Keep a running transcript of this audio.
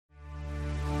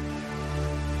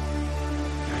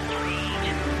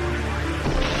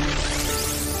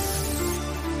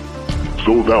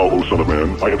So thou, O son of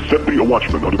man, I have set thee a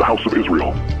watchman unto the house of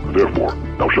Israel. Therefore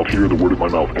thou shalt hear the word of my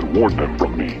mouth, and warn them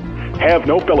from me. Have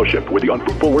no fellowship with the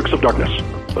unfruitful works of darkness,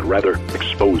 but rather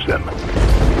expose them.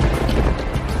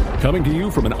 Coming to you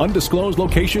from an undisclosed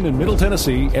location in Middle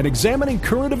Tennessee and examining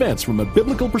current events from a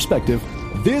biblical perspective,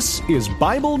 this is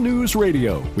Bible News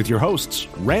Radio with your hosts,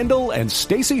 Randall and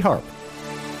Stacy Harp.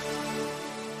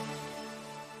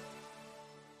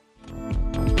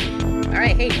 All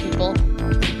right, hey people.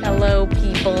 Hello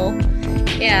people.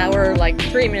 Yeah, we're like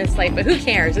 3 minutes late, but who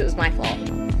cares? It was my fault.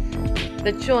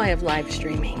 The joy of live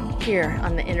streaming here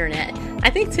on the internet.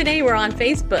 I think today we're on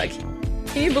Facebook.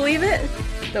 Can you believe it?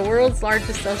 The world's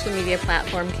largest social media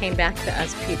platform came back to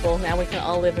us people. Now we can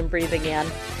all live and breathe again.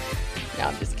 No,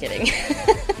 I'm just kidding.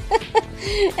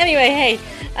 Anyway,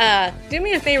 hey, do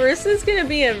me a favor. This is going to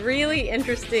be a really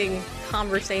interesting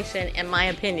conversation, in my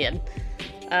opinion.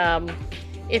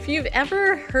 If you've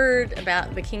ever heard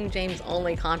about the King James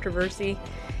only controversy,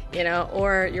 you know,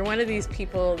 or you're one of these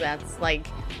people that's like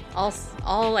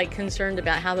all like concerned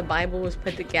about how the Bible was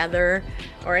put together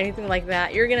or anything like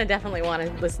that, you're gonna definitely want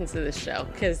to listen to this show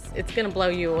because it's gonna blow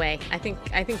you away. I think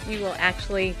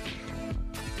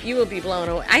you will be blown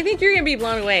away. I think you're gonna be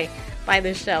blown away by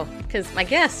this show because my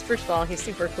guest, first of all, he's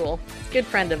super cool. He's a good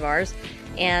friend of ours,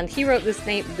 and he wrote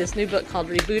this new book called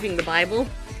Rebooting the Bible,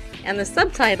 and the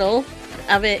subtitle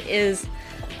of it is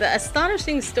The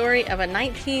Astonishing Story of a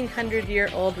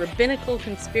 1900-Year-Old Rabbinical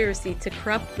Conspiracy to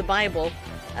Corrupt the Bible,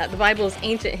 the Bible's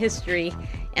Ancient History,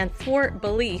 and Thwart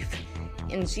Belief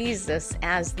in Jesus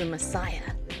as the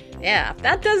Messiah. Yeah, if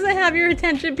that doesn't have your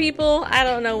attention, people, I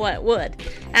don't know what would.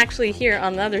 Actually, here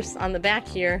on the back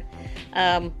here,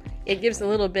 it gives a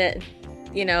little bit,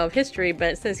 you know, of history,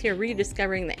 but it says here,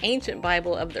 rediscovering the ancient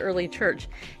Bible of the early church.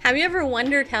 Have you ever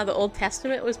wondered how the Old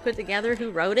Testament was put together?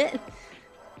 Who wrote it?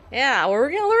 Yeah, well, we're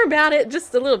going to learn about it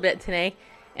just a little bit today.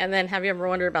 And then have you ever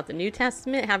wondered about the New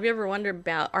Testament? Have you ever wondered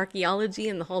about archaeology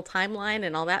and the whole timeline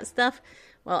and all that stuff?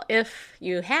 Well, if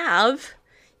you have,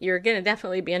 you're going to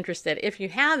definitely be interested. If you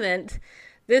haven't,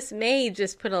 this may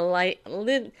just put a little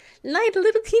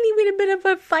teeny weeny bit of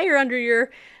a fire under your,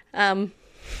 I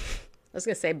was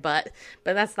going to say butt,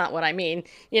 but that's not what I mean.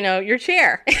 You know, your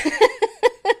chair,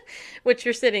 which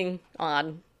you're sitting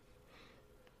on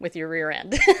with your rear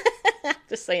end.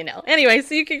 Just so you know. Anyway,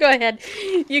 so you can go ahead.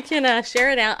 You can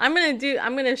share it out. I'm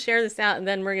gonna share this out, and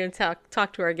then we're gonna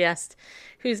talk to our guest,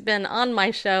 who's been on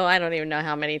my show. I don't even know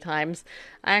how many times.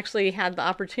 I actually had the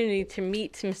opportunity to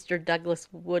meet Mr. Douglas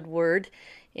Woodward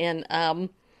in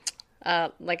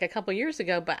like a couple years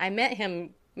ago, but I met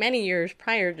him many years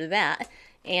prior to that,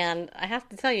 and I have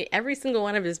to tell you, every single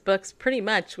one of his books, pretty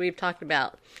much, we've talked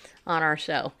about on our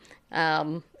show,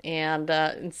 and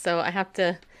so I have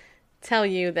to tell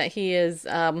you that he is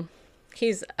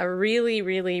he's a really,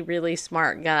 really, really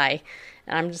smart guy,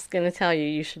 and I'm just going to tell you,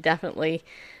 you should definitely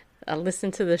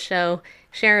listen to the show,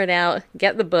 share it out,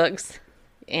 get the books,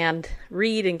 and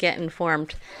read and get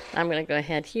informed. I'm going to go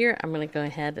ahead here. I'm going to go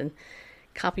ahead and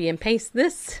copy and paste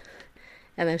this,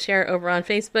 and then share it over on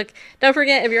Facebook. Don't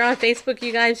forget, if you're on Facebook,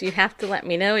 you guys, you have to let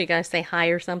me know. You guys say hi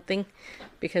or something,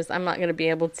 because I'm not going to be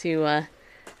able to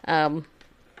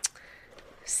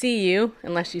see you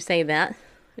unless you say that.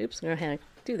 Oops, I'm going to go ahead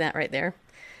and do that right there.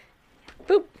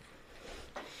 Boop.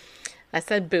 I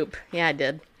said boop. Yeah, I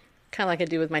did. Kind of like I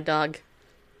do with my dog.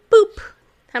 Boop.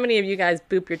 How many of you guys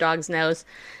boop your dog's nose?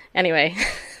 Anyway.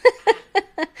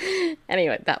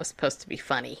 Anyway, that was supposed to be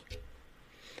funny.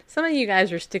 Some of you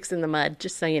guys are sticks in the mud,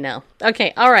 just so you know.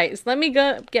 Okay, all right. So let me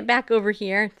get back over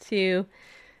here to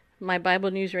my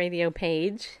Bible News Radio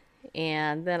page,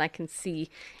 and then I can see.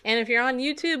 And if you're on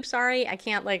YouTube, sorry, I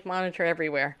can't like monitor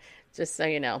everywhere, just so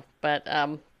you know. But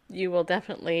you will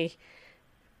definitely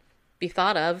be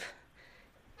thought of.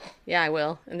 Yeah, I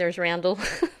will. And there's Randall.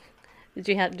 Did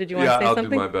you want to say something? Yeah, I'll do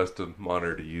my best to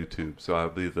monitor YouTube, so I'll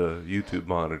be the YouTube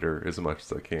monitor as much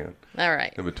as I can. All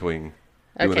right. In between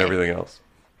doing everything else.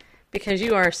 Because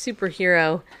you are a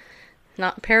superhero,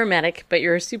 not paramedic, but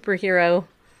you're a superhero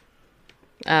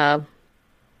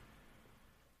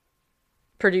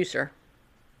producer,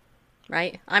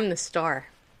 right? I'm the star.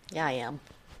 Yeah, I am.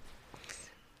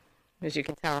 As you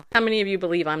can tell. How many of you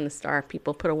believe I'm the star?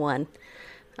 People, put a 1.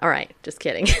 All right, just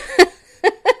kidding.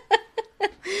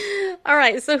 All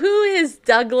right, so who is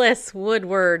Douglas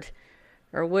Woodward,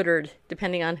 or Woodward,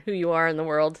 depending on who you are in the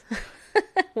world?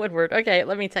 Woodward. Okay,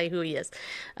 let me tell you who he is.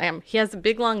 He has a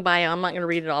big, long bio. I'm not going to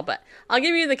read it all, but I'll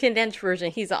give you the condensed version.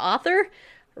 He's an author,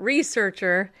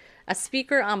 researcher, a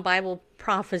speaker on Bible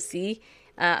prophecy,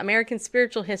 American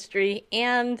spiritual history,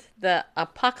 and the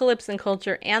apocalypse and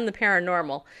culture, and the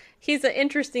paranormal. He's an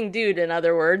interesting dude, in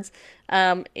other words.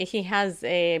 He has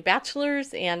a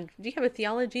bachelor's, and do you have a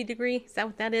theology degree? Is that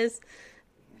what that is?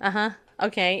 Uh-huh.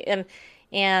 Okay.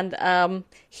 And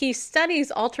he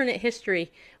studies alternate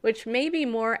history, which may be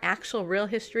more actual real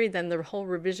history than the whole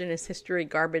revisionist history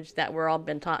garbage that we're all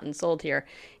been taught and sold here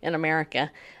in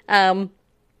America.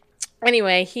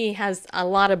 Anyway, he has a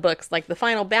lot of books like The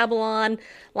Final Babylon,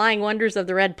 Lying Wonders of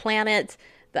the Red Planet,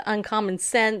 The Uncommon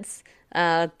Sense,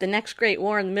 The Next Great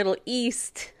War in the Middle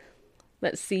East.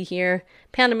 Let's see here.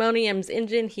 Pandemonium's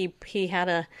Engine, he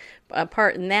had a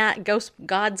part in that. God's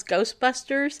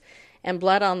Ghostbusters and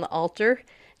Blood on the Altar.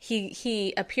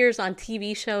 He appears on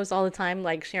TV shows all the time,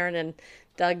 like Sharon and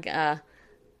Derek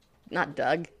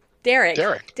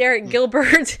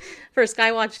Gilbert for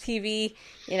Skywatch TV.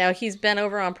 You know, he's been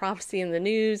over on Prophecy in the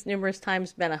News numerous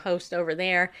times, been a host over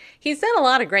there. He's done a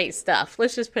lot of great stuff.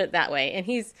 Let's just put it that way. And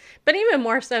but even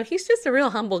more so, he's just a real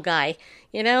humble guy,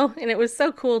 you know, and it was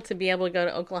so cool to be able to go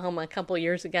to Oklahoma a couple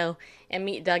years ago and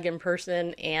meet Doug in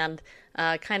person and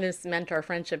kind of cement our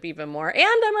friendship even more. And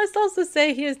I must also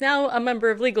say he is now a member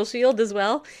of Legal Shield as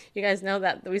well. You guys know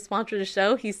that we sponsored a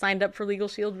show. He signed up for Legal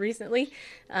Shield recently,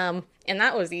 and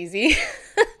that was easy.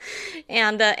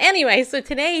 And anyway, so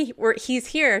today he's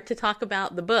here to talk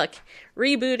about the book,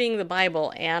 Rebooting the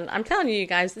Bible. And I'm telling you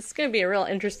guys, this is going to be a real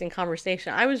interesting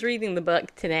conversation. I was reading the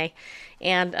book today,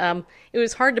 and it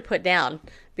was hard to put down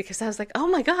because I was like, oh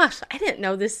my gosh, I didn't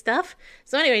know this stuff.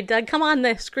 So anyway, Doug, come on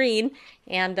the screen,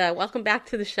 and welcome back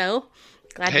to the show.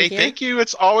 Glad hey, you're here. Thank you.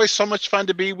 It's always so much fun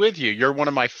to be with you. You're one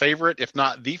of my favorite, if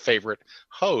not the favorite,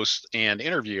 host and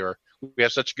interviewer. We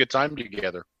have such a good time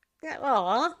together. Yeah,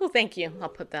 well, thank you. I'll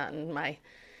put that in my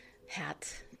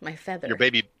hat, my feather.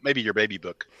 Maybe your baby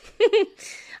book.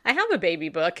 I have a baby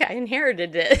book. I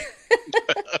inherited it.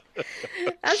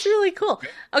 That's really cool.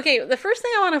 Okay, the first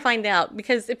thing I want to find out,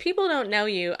 because if people don't know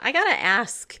you, I gotta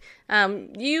ask.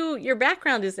 Your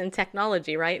background is in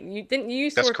technology, right? You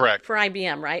used to That's work correct. for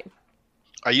IBM, right?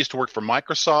 I used to work for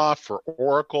Microsoft, for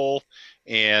Oracle,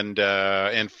 and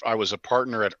I was a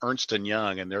partner at Ernst &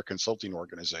 Young and their consulting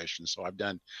organization. So I've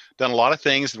done a lot of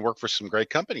things and worked for some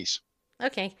great companies.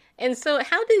 Okay. And so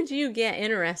how did you get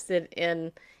interested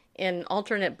in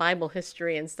alternate Bible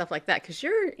history and stuff like that? Because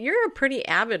you're a pretty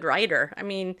avid writer. I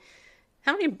mean,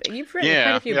 how many you've written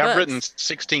quite a few books. I've written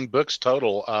 16 books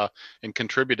total and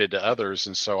contributed to others.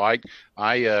 And so I'm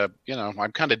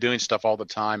kind of doing stuff all the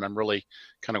time. I'm really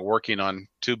kind of working on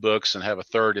 2 books and have a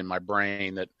third in my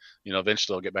brain that,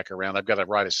 eventually I'll get back around. I've got to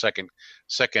write a second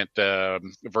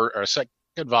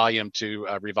volume to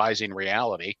Revising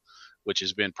Reality, which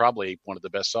has been probably one of the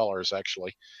best sellers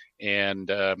actually.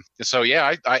 And so,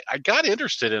 yeah, I got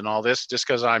interested in all this just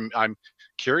because I'm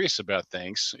curious about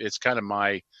things. It's kind of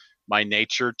my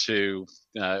nature to,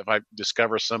 if I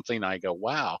discover something, I go,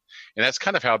 wow. And that's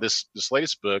kind of how this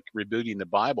latest book, Rebooting the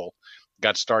Bible,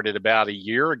 got started about a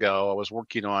year ago. I was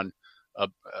working on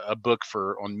a book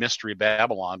on Mystery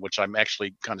Babylon, which I'm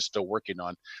actually kind of still working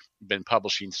on. Been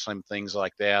publishing some things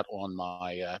like that on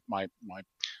my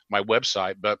my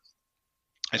website, but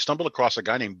I stumbled across a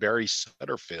guy named Barry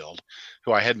Setterfield,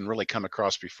 who I hadn't really come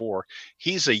across before.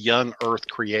 He's a young Earth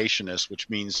creationist, which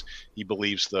means he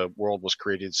believes the world was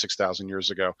created 6,000 years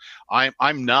ago.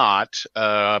 I'm not,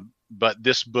 but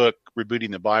this book,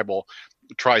 Rebooting the Bible,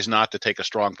 tries not to take a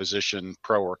strong position,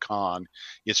 pro or con.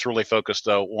 It's really focused,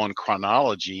 though, on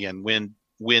chronology and when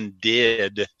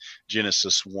did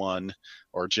Genesis 1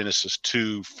 or Genesis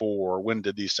 2, 4, when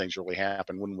did these things really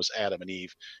happen? When was Adam and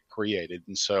Eve created?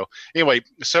 And so anyway,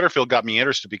 Setterfield got me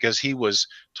interested because he was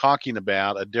talking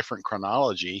about a different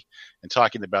chronology and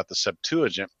talking about the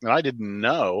Septuagint. And I didn't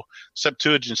know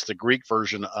Septuagint's the Greek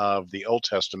version of the Old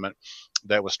Testament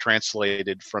that was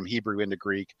translated from Hebrew into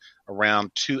Greek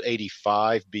around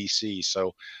 285 BC.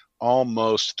 So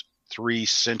almost 3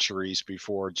 centuries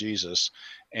before Jesus.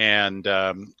 And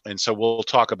so we'll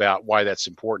talk about why that's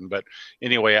important. But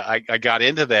anyway, I got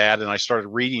into that and I started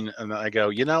reading and I go,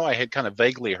 I had kind of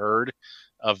vaguely heard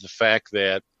of the fact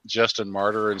that Justin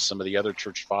Martyr and some of the other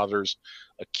church fathers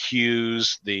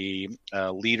accused the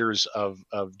leaders of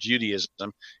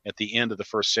Judaism at the end of the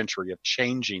 1st century of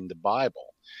changing the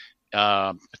Bible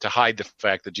to hide the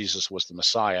fact that Jesus was the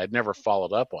Messiah. I'd never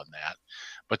followed up on that.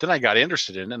 But then I got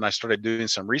interested in it and I started doing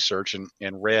some research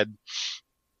and read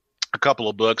a couple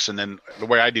of books. And then the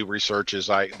way I do research is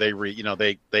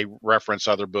they reference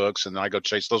other books and I go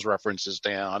chase those references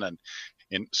down.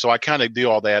 And so I kind of do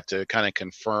all that to kind of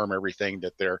confirm everything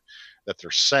that they're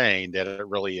saying, that it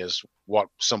really is what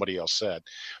somebody else said.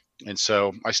 And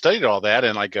so I studied all that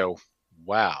and I go,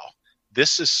 wow,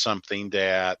 this is something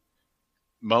that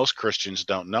most Christians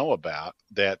don't know about,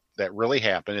 that really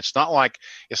happened. It's not like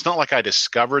I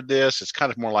discovered this. It's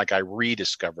kind of more like I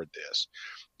rediscovered this,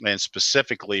 and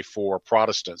specifically for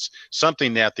Protestants,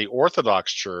 something that the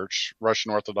Orthodox Church,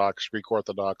 Russian Orthodox, Greek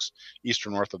Orthodox,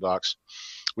 Eastern Orthodox,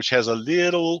 which has a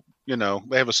little,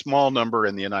 they have a small number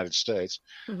in the United States.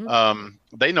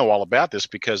 They know all about this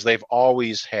because they've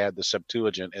always had the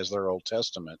Septuagint as their Old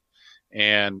Testament,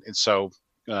 and so.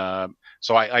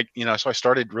 So I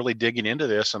started really digging into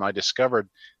this, and I discovered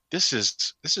this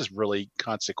is really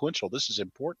consequential. This is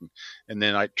important. And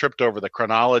then I tripped over the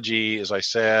chronology, as I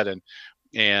said, and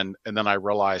then I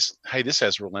realized, hey, this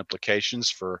has real implications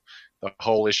for the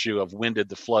whole issue of when did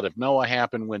the flood of Noah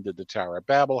happen? When did the Tower of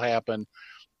Babel happen?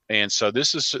 And so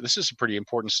this is pretty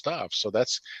important stuff. So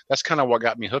that's kind of what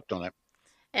got me hooked on it.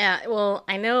 Yeah, well,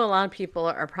 I know a lot of people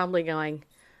are probably going,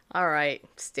 all right,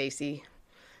 Stacy,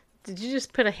 did you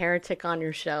just put a heretic on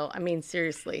your show? I mean,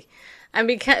 seriously. And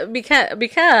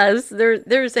because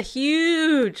there's a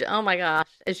huge, oh my gosh,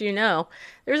 as you know,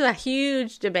 there's a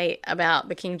huge debate about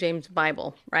the King James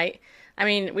Bible, right? I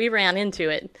mean, we ran into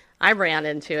it. I ran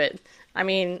into it. I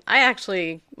mean,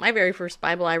 my very first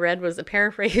Bible I read was a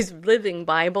paraphrased Living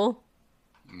Bible.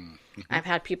 I've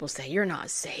had people say, you're not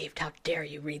saved. How dare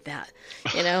you read that?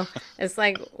 It's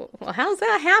like, well, how's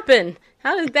that happen?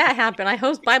 How does that happen? I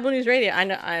host Bible News Radio. I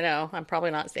know. I'm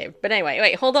probably not saved. But anyway,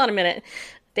 wait, hold on a minute.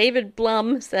 David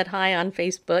Blum said hi on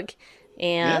Facebook.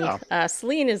 And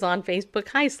Celine is on Facebook.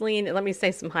 Hi, Celine. Let me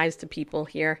say some hi's to people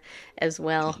here as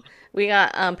well. We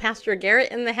got Pastor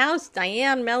Garrett in the house.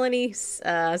 Diane, Melanie,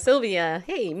 Sylvia.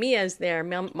 Hey, Mia's there.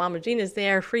 Mama Gina's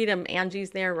there. Freedom,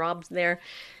 Angie's there. Rob's there.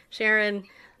 Sharon.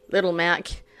 Little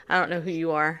Mac, I don't know who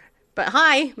you are, but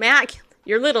hi, Mac,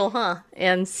 you're little, huh?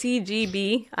 And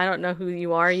CGB, I don't know who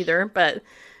you are either, but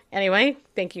anyway,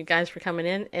 thank you guys for coming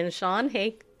in. And Sean,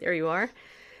 hey, there you are.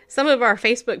 Some of our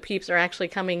Facebook peeps are actually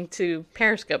coming to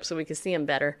Periscope so we can see them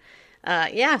better.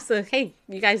 So hey,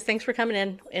 you guys, thanks for coming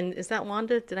in. And is that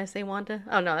Wanda? Did I say Wanda?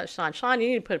 Oh no, that's Sean. Sean, you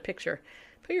need to put a picture.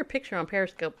 Put your picture on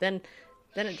Periscope, then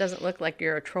it doesn't look like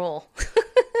you're a troll.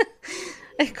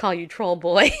 I call you troll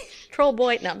boy. Troll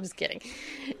boy. No, I'm just kidding.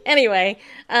 Anyway,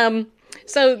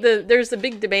 so there's a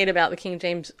big debate about the King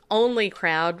James only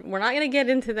crowd. We're not going to get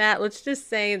into that. Let's just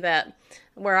say that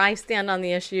where I stand on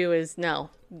the issue is no.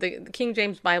 The King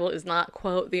James Bible is not,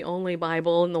 quote, the only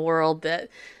Bible in the world that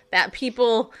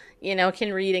people,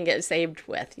 can read and get saved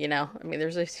with, I mean,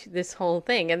 there's this whole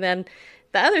thing. And then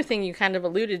the other thing you kind of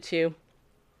alluded to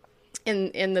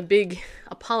in the big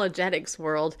apologetics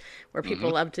world where people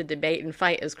love to debate and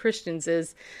fight as Christians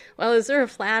is, well, is there a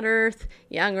flat earth,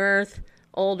 young earth,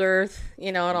 old earth,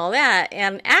 and all that?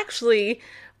 And actually,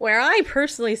 where I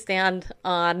personally stand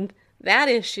on that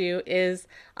issue is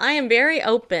I am very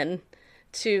open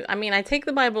to, I take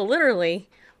the Bible literally,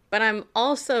 but I'm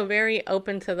also very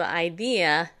open to the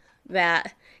idea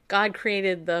that God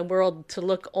created the world to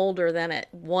look older than it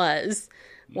was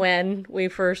when we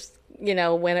first,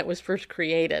 when it was first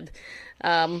created.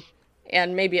 And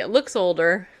maybe it looks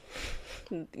older,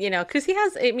 because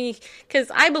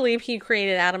because I believe he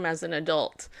created Adam as an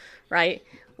adult, right?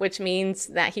 Which means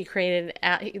that he created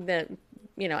Adam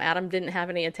didn't have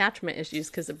any attachment issues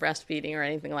because of breastfeeding or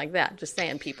anything like that. Just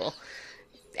saying, people.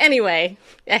 Anyway,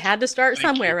 it had to start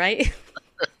somewhere, right?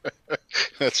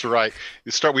 That's right.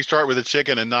 We start with the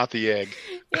chicken and not the egg.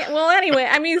 Yeah, well, anyway,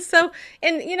 and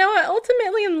you know what?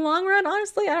 Ultimately, in the long run,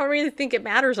 honestly, I don't really think it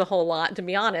matters a whole lot, to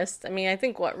be honest. I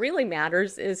think what really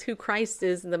matters is who Christ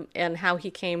is and how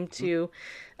he came to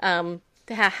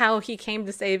how he came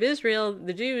to save Israel,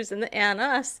 the Jews, and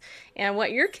us. And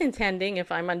what you're contending,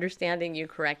 if I'm understanding you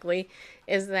correctly,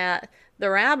 is that the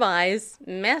rabbis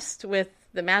messed with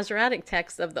the Masoretic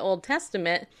text of the Old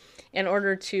Testament in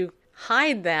order to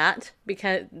hide that,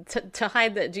 because to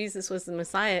hide that Jesus was the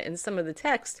Messiah in some of the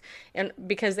text, and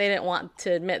because they didn't want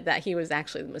to admit that he was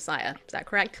actually the Messiah. Is that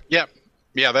correct? Yeah,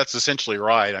 that's essentially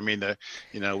right.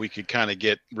 We could kind of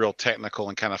get real technical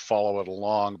and kind of follow it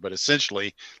along, but essentially,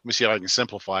 let me see if I can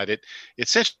simplify it.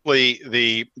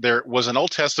 Essentially, there was an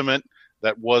Old Testament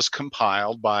that was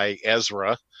compiled by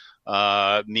Ezra,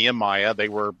 Nehemiah. They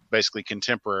were basically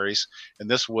contemporaries, and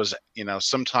this was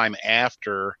sometime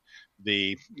after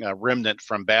the remnant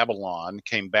from Babylon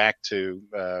came back to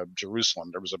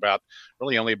Jerusalem. There was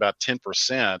only about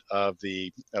 10% of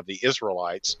the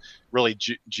Israelites, really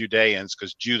Judeans,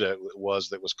 because Judah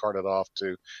that was carted off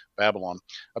to Babylon.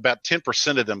 About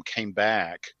 10% of them came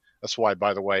back That's why,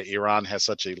 by the way, Iran has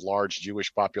such a large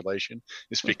Jewish population.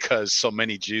 It's because so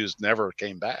many Jews never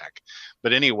came back.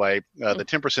 But anyway, the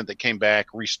 10% that came back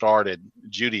restarted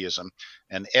Judaism,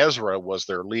 and Ezra was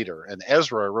their leader. And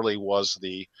Ezra really was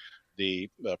the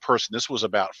person. This was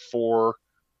about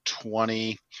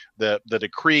 420. The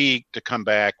decree to come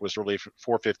back was really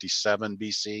 457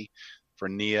 BC for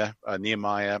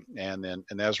Nehemiah and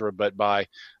Ezra. But by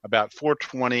about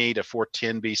 420 to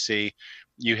 410 BC,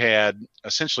 you had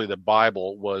essentially the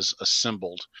Bible was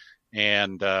assembled,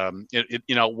 and it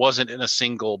wasn't in a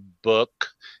single book.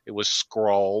 It was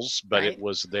scrolls, but Right. it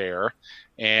was there,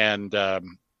 and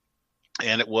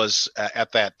it was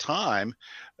at that time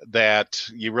that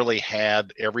you really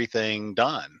had everything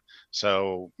done.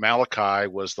 So Malachi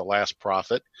was the last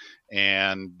prophet,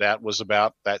 and that was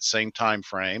about that same time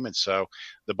frame. And so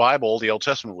the Bible, the Old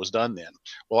Testament, was done then.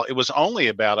 Well, it was only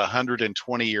about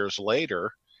 120 years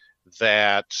later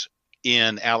that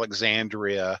in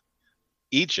Alexandria,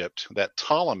 Egypt, that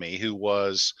Ptolemy, who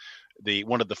was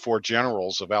one of the four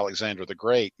generals of Alexander the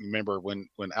Great. Remember, when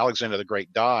Alexander the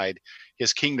Great died,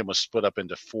 his kingdom was split up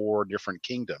into four different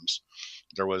kingdoms.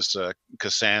 There was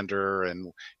Cassander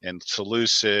and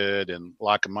Seleucid and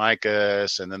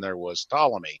Lycomachus, and then there was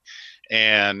Ptolemy.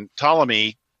 And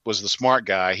Ptolemy was the smart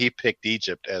guy. He picked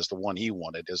Egypt as the one he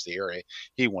wanted, as the area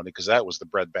he wanted, because that was the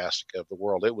breadbasket of the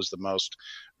world. It was the most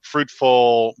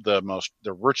fruitful, the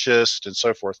richest, and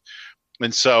so forth.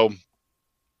 And so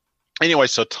anyway,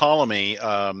 so Ptolemy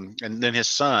and then his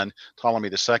son, Ptolemy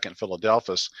II,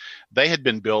 Philadelphus, they had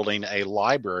been building a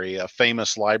library, a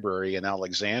famous library in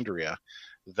Alexandria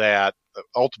that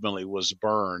ultimately was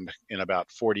burned in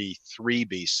about 43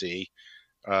 BC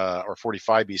or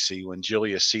 45 BC when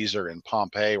Julius Caesar and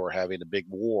Pompey were having a big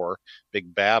war,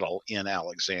 big battle in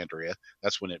Alexandria.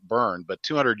 That's when it burned. But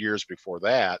 200 years before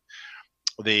that,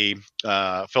 the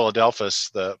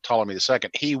Philadelphus, the Ptolemy II,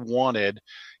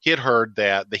 he had heard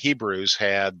that the Hebrews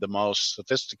had the most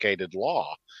sophisticated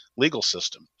legal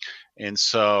system. And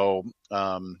so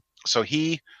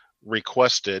he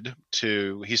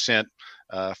sent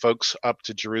folks up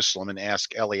to Jerusalem and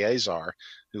asked Eleazar,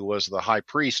 who was the high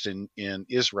priest in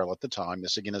Israel at the time.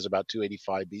 This again is about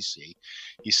 285 BC.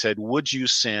 He said, would you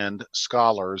send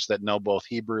scholars that know both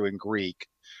Hebrew and Greek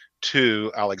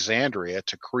to Alexandria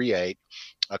to create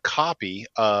a copy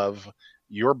of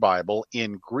your Bible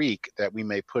in Greek, that we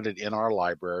may put it in our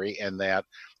library, and that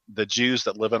the Jews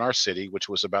that live in our city, which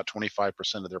was about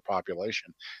 25% of their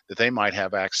population, that they might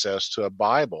have access to a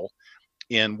Bible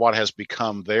in what has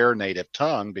become their native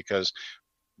tongue, because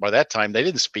by that time they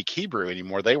didn't speak Hebrew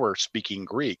anymore. They were speaking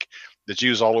Greek. The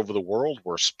Jews all over the world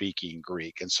were speaking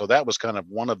Greek. And so that was kind of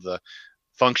one of the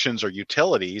functions or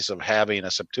utilities of having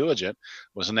a Septuagint,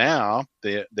 was now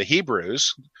the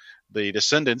Hebrews, the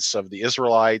descendants of the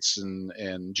Israelites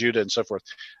and Judah and so forth,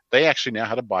 they actually now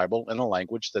had a Bible in a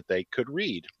language that they could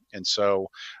read. And so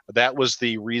that was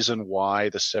the reason why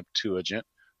the Septuagint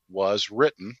was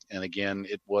written. And again,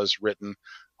 it was written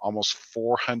almost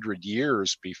 400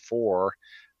 years before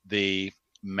the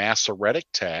Masoretic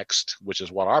text, which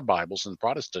is what our Bibles in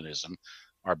Protestantism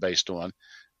are based on.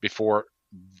 Before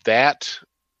that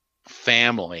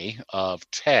family of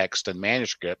text and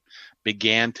manuscript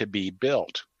began to be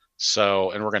built.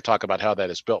 So, and we're going to talk about how that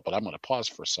is built, but I'm going to pause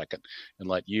for a second and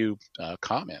let you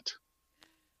comment.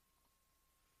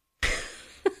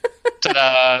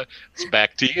 Ta-da! It's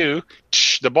back to you.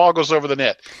 The ball goes over the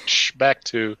net. Back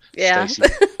to Stacy.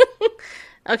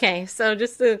 Okay, so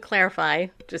just to clarify,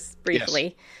 just briefly.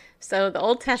 Yes. So the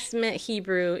Old Testament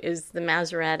Hebrew is the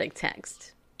Masoretic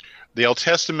text. The Old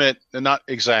Testament, not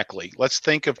exactly. Let's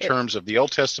think of terms of the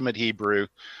Old Testament Hebrew,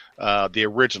 the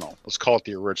original. Let's call it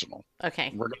the original.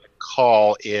 Okay. We're going to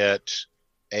call it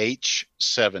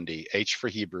H70, H for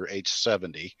Hebrew,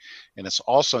 H70, and it's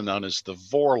also known as the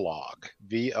Vorlage,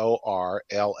 Vorlage.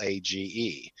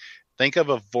 Think of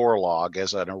a Vorlage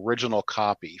as an original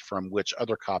copy from which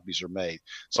other copies are made.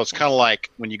 So it's kind of like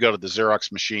when you go to the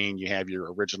Xerox machine, you have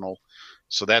your original.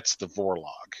 So that's the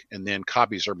Vorlage, and then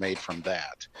copies are made from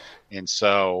that. And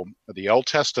so the Old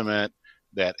Testament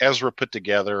that Ezra put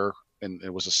together, and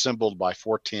it was assembled by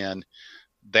 410,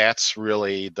 that's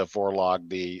really the Vorlage,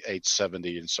 the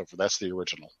H70, and so forth. That's the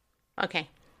original. Okay.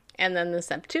 And then the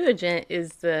Septuagint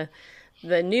is the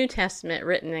New Testament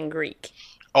written in Greek.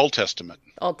 Old Testament.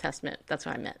 Old Testament. That's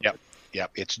what I meant.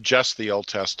 Yep. It's just the Old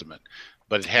Testament.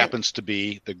 But it happens to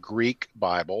be the Greek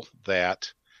Bible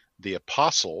that the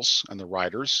apostles and the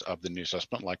writers of the New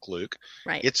Testament, like Luke,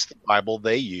 right. It's the Bible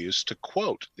they use to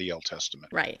quote the Old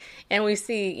Testament. Right. And we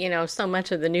see, so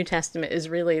much of the New Testament is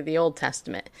really the Old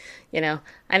Testament.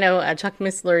 I know Chuck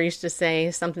Missler used to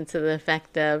say something to the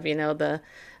effect of, the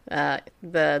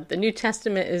The New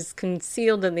Testament is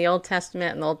concealed in the Old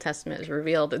Testament, and the Old Testament is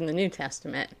revealed in the New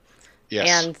Testament.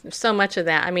 Yes. And so much of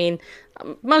that. I mean,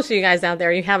 most of you guys out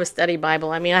there, you have a study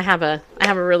Bible. I mean, I have a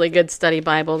really good study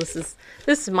Bible. This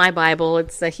is my Bible.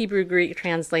 It's a Hebrew Greek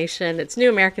translation. It's New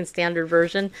American Standard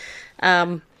Version.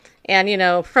 And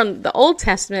from the Old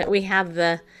Testament, we have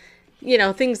the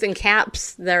things in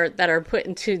caps that are put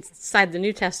inside the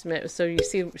New Testament, so you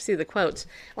see the quotes.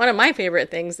 One of my favorite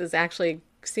things is actually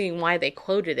seeing why they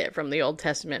quoted it from the Old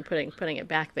Testament, putting it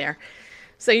back there.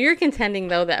 So you're contending,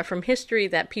 though, that from history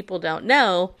that people don't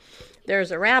know,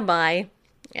 there's a rabbi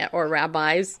or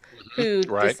rabbis who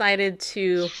decided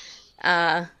to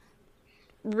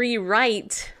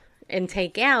rewrite and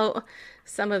take out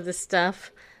some of the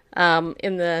stuff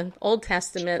in the Old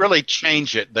Testament. Really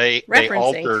change it. They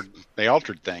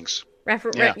altered things.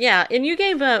 Yeah, and you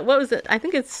gave what was it? I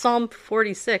think it's Psalm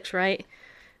 46, right?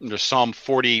 There's Psalm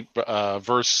 40,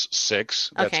 verse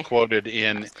 6. That's quoted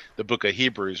in the book of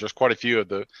Hebrews. There's quite a few of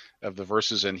the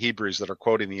verses in Hebrews that are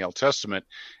quoting the Old Testament.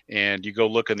 And you go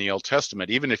look in the Old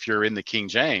Testament, even if you're in the King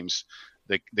James,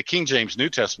 the King James New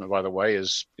Testament, by the way,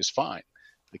 is fine.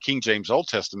 The King James Old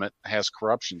Testament has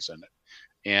corruptions in it.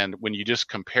 And when you just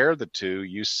compare the two,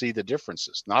 you see the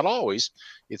differences. Not always.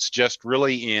 It's just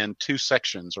really in two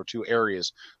sections or two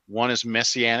areas. One is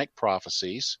messianic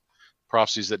prophecies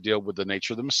that deal with the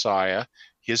nature of the Messiah,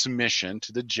 his mission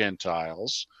to the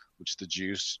Gentiles, which the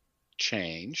Jews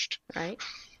changed. Right.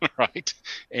 Right.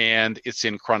 And it's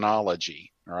in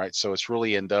chronology. All right. So it's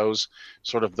really in those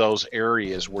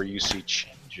areas where you see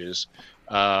changes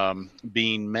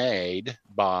being made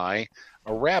by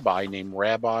a rabbi named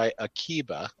Rabbi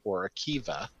Akiva,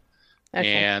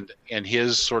 and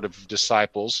his sort of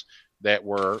disciples that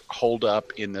were holed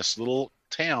up in this little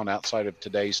town outside of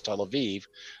today's Tel Aviv,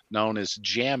 known as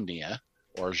Jamnia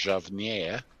or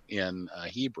Javnia in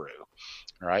Hebrew.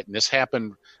 All right, and this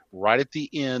happened right at the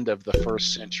end of the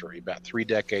first century, about 3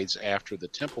 decades after the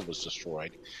temple was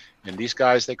destroyed. And these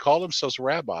guys, they called themselves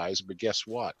rabbis, but guess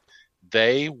what?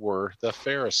 They were the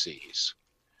Pharisees.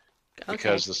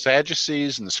 Because the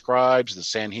Sadducees and the scribes, the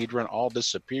Sanhedrin, all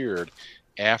disappeared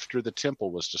after the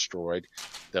temple was destroyed.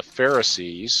 The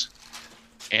Pharisees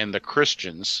and the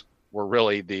Christians were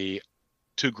really the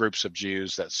two groups of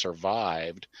Jews that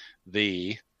survived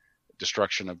the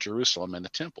destruction of Jerusalem and the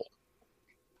temple.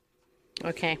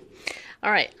 Okay.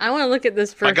 All right. I want to look at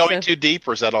this first. Am I going too deep,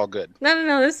 or is that all good?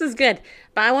 No. This is good.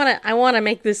 But I want to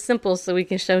make this simple so we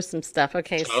can show some stuff.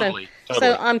 Okay. Totally.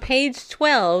 So on page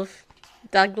 12,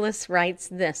 Douglas writes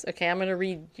this. Okay, I'm going to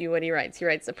read you what he writes. He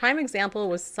writes, the prime example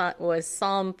was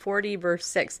Psalm 40, verse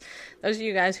 6. Those of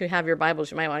you guys who have your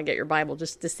Bibles, you might want to get your Bible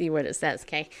just to see what it says,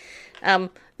 okay?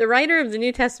 The writer of the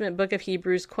New Testament book of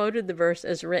Hebrews quoted the verse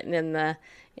as written in the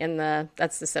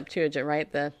that's the Septuagint, right?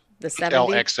 The 70.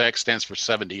 LXX stands for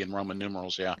 70 in Roman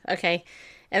numerals, yeah. Okay,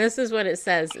 and this is what it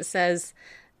says. It says,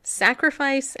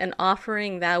 sacrifice and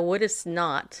offering thou wouldest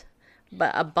not,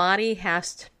 but a body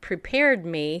hast prepared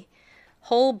me,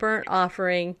 whole burnt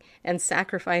offering and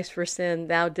sacrifice for sin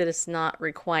thou didst not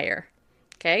require.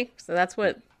 Okay, so that's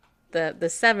what the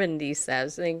 70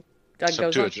 says. I think Doug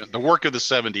goes on. The work of the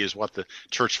 70 is what the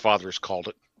church fathers called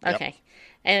it. Yep. Okay,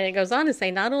 and it goes on to say,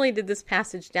 not only did this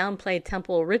passage downplay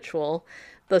temple ritual,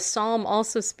 the psalm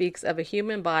also speaks of a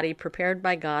human body prepared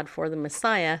by God for the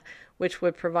Messiah, which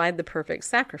would provide the perfect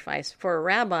sacrifice. For a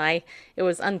rabbi, it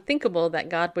was unthinkable that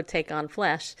God would take on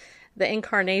flesh. The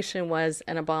incarnation was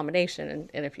an abomination.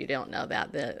 And if you don't know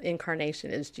that, the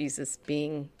incarnation is Jesus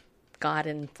being God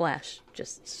in flesh,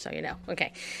 just so you know.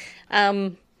 Okay.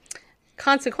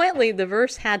 Consequently, the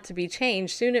verse had to be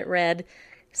changed. Soon it read,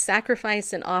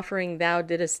 sacrifice and offering thou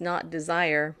didst not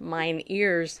desire, mine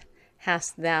ears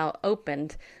hast thou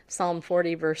opened. Psalm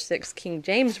 40, verse 6, King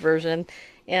James Version.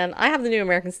 And I have the New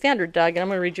American Standard, Doug, and I'm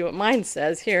going to read you what mine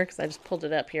says here, because I just pulled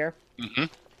it up here. Mm-hmm.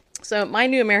 So my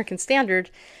New American Standard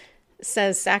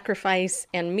says, sacrifice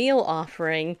and meal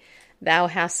offering thou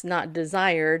hast not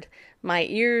desired, my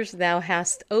ears thou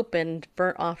hast opened,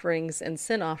 burnt offerings and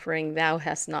sin offering thou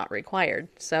hast not required.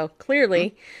 So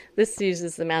clearly, this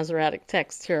uses the Masoretic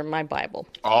text here in my Bible.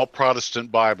 All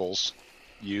Protestant Bibles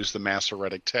use the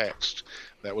Masoretic text.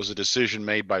 That was a decision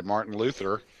made by Martin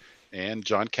Luther and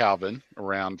John Calvin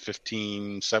around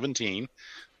 1517,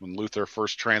 when Luther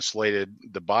first translated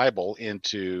the Bible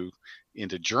into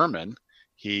German.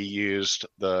 He used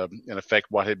in effect,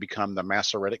 what had become the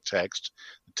Masoretic text,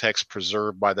 the text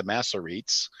preserved by the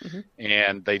Masoretes. Mm-hmm.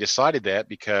 And they decided that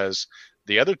because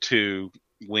the other two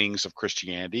wings of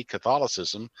Christianity,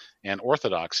 Catholicism and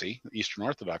Orthodoxy, Eastern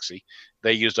Orthodoxy,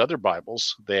 they used other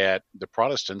Bibles that the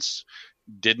Protestants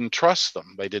didn't trust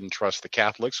them. They didn't trust the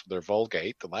Catholics with their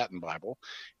Vulgate, the Latin Bible,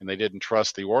 and they didn't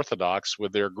trust the Orthodox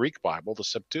with their Greek Bible, the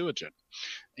Septuagint.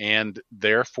 And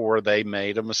therefore, they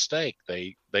made a mistake.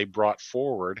 They brought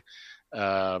forward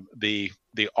the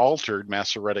altered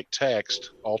Masoretic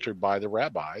text, altered by the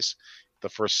rabbis, the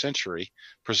first century,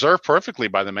 preserved perfectly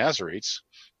by the Masoretes,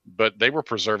 but they were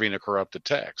preserving a corrupted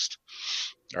text.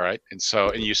 All right,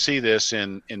 and you see this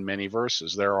in many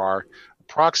verses. There are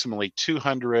approximately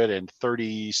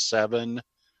 237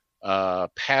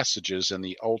 passages in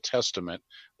the Old Testament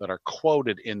that are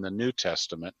quoted in the New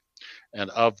Testament, and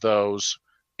of those,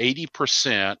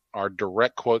 80% are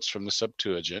direct quotes from the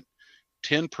Septuagint.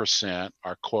 10%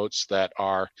 are quotes that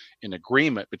are in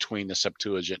agreement between the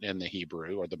Septuagint and the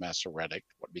Hebrew, or the Masoretic,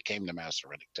 what became the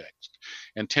Masoretic text.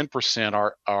 And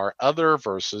 10% are other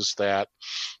verses that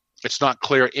it's not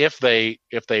clear if they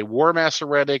were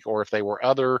Masoretic or if they were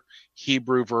other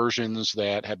Hebrew versions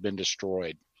that have been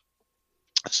destroyed.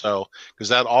 So, because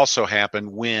that also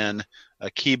happened when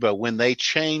Akiba, when they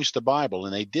changed the Bible,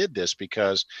 and they did this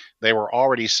because they were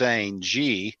already saying,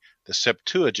 gee, the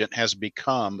Septuagint has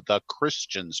become the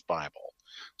Christians' Bible,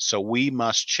 so we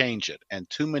must change it. And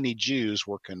too many Jews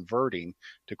were converting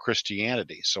to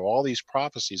Christianity. So all these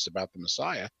prophecies about the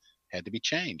Messiah had to be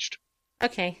changed.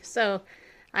 Okay, so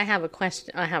I have a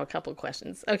question. I have a couple of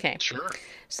questions. Okay. Sure.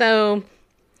 So,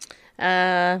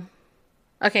 okay,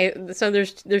 so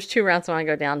there's two routes I want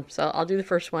to go down. So I'll do the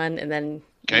first one, and then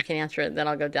you can answer it. Then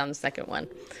I'll go down the second one.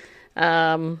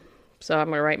 So I'm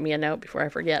going to write me a note before I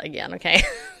forget again. Okay.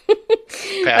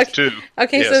 Path two.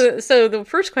 Okay, yes. so the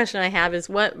first question I have is,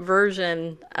 what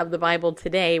version of the Bible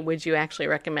today would you actually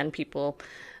recommend people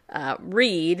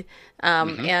read?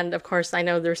 And of course, I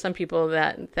know there's some people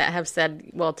that have said,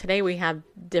 well, today we have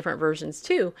different versions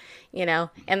too, and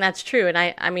that's true. And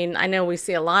I mean, I know we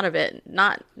see a lot of it,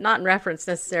 not in reference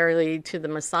necessarily to the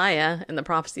Messiah and the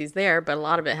prophecies there, but a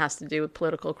lot of it has to do with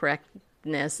political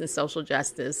correctness and social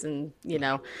justice and,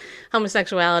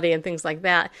 homosexuality and things like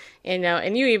that.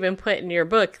 And you even put in your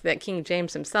book that King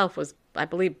James himself was, I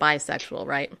believe, bisexual,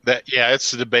 right?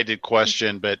 It's a debated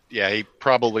question, but yeah, he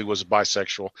probably was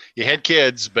bisexual. He had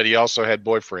kids, but he also had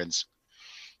boyfriends.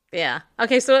 Yeah.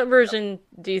 Okay, so what version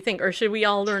do you think, or should we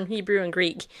all learn Hebrew and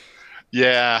Greek?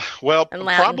 Yeah, well,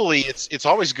 probably it's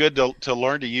always good to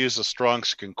learn to use a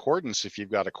Strong's Concordance if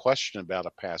you've got a question about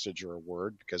a passage or a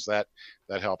word, because that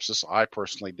helps us. I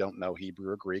personally don't know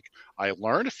Hebrew or Greek. I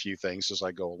learn a few things as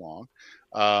I go along,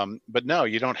 but no,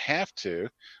 you don't have to.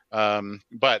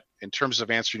 But in terms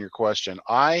of answering your question,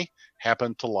 I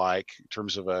happen to like, in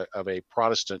terms of a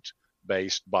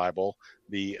Protestant-based Bible,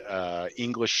 the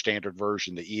English Standard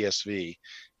Version, the ESV.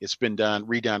 It's been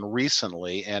redone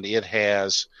recently, and it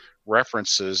has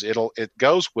references. It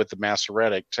goes with the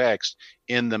Masoretic text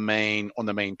on the main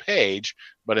page,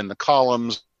 but in the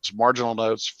columns, marginal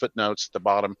notes, footnotes at the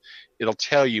bottom, it'll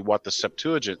tell you what the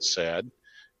Septuagint said.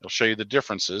 It'll show you the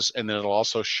differences, and then it'll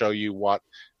also show you what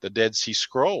the Dead Sea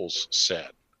Scrolls said.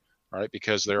 Right,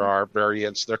 because there are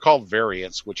variants. They're called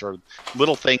variants, which are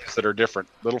little things that are different,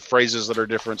 little phrases that are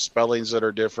different, spellings that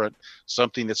are different,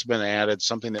 something that's been added,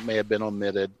 something that may have been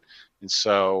omitted. And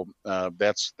so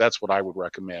that's what I would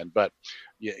recommend. But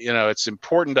it's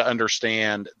important to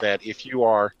understand that if you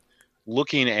are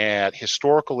looking at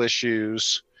historical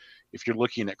issues, if you're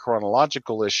looking at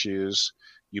chronological issues,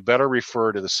 you better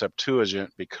refer to the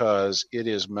Septuagint because it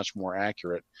is much more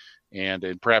accurate. And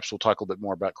perhaps we'll talk a little bit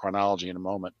more about chronology in a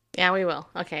moment. Yeah, we will.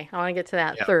 Okay, I want to get to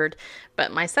that third.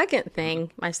 But my second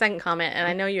comment, and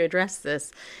I know you addressed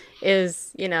this,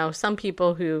 is, some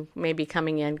people who may be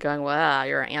coming in going, well,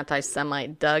 you're an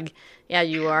anti-Semite, Doug. Yeah,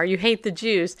 you are. You hate the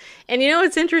Jews. And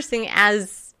it's interesting,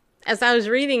 as I was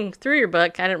reading through your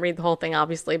book, I didn't read the whole thing,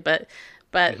 obviously, but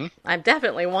I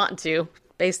definitely want to,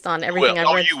 based on everything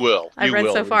I've read. I've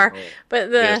read so far.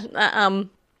 But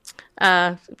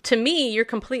to me, you're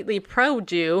completely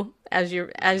pro-Jew. As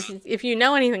if you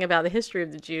know anything about the history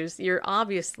of the Jews, you're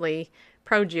obviously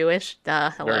pro-Jewish.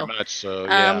 Hello. Very much so.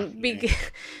 Yeah.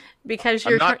 Because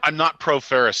I'm not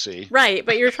pro-Pharisee. Right,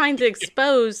 but you're trying to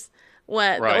expose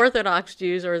what the Orthodox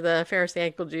Jews or the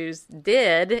Pharisaical Jews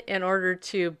did in order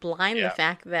to blind the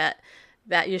fact that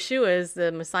Yeshua is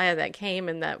the Messiah that came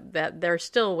and that they're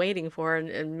still waiting for,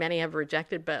 and many have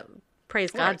rejected, but praise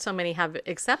God, so many have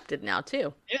accepted now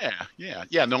too.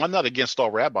 Yeah. No, I'm not against all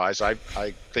rabbis. I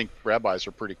think rabbis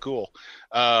are pretty cool,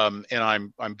 and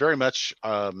I'm very much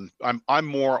I'm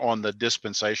more on the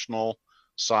dispensational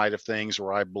side of things,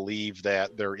 where I believe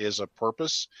that there is a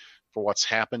purpose for what's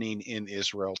happening in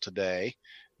Israel today.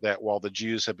 That while the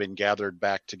Jews have been gathered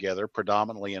back together,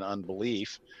 predominantly in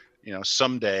unbelief,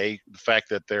 someday the fact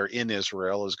that they're in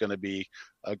Israel is going to be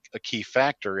a key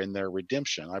factor in their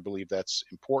redemption. I believe that's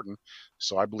important.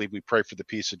 So I believe we pray for the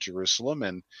peace of Jerusalem,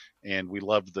 and we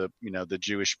love the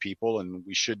Jewish people, and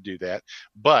we should do that.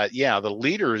 But yeah, the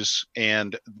leaders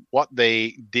and what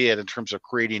they did in terms of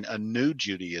creating a new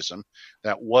Judaism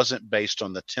that wasn't based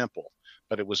on the temple,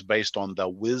 but it was based on the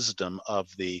wisdom of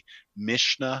the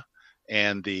Mishnah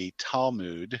and the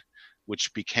Talmud,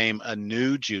 which became a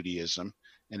new Judaism.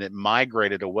 And it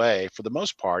migrated away, for the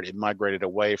most part,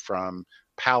 from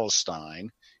Palestine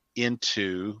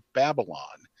into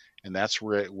Babylon. And that's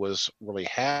where it was really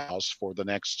housed for the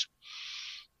next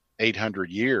 800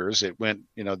 years. It went,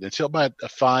 until about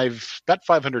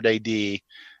 500 AD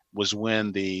was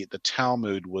when the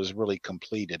Talmud was really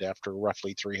completed, after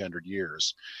roughly 300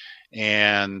 years.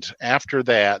 And after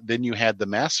that, then you had the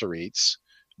Masoretes.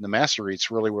 The Masoretes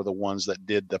really were the ones that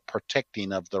did the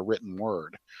protecting of the written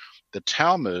word. The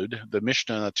Talmud, the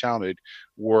Mishnah and the Talmud,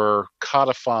 were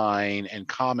codifying and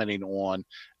commenting on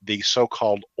the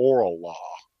so-called oral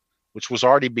law, which was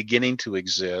already beginning to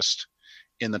exist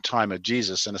in the time of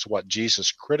Jesus. And it's what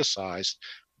Jesus criticized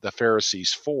the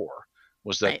Pharisees for,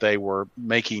 was that they were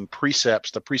making precepts,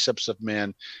 the precepts of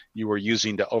men, you were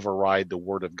using to override the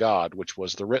word of God, which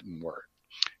was the written word.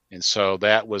 And so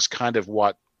that was kind of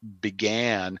what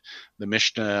began the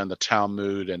Mishnah and the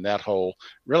Talmud and that whole,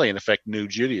 really, in effect, new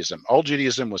Judaism. Old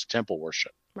Judaism was temple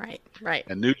worship. Right.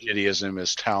 And new Judaism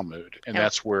is Talmud. And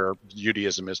that's where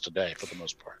Judaism is today, for the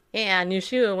most part. Yeah, and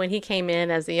Yeshua, when he came in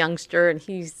as a youngster and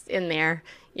he's in there,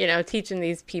 teaching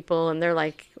these people, and they're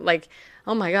like,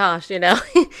 oh my gosh,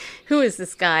 who is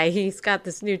this guy? He's got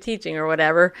this new teaching or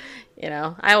whatever.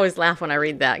 I always laugh when I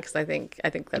read that, because I think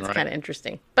that's kind of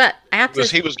interesting. But I have to.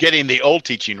 Because he was getting the old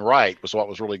teaching right, was what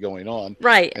was really going on.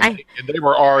 Right. And they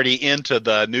were already into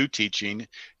the new teaching,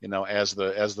 as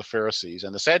the Pharisees,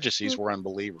 and the Sadducees were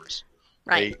unbelievers.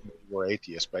 Right. They were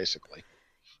atheists, basically.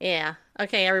 Yeah.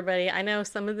 Okay, everybody. I know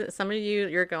some of you,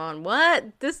 you're going, what?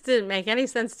 This didn't make any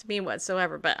sense to me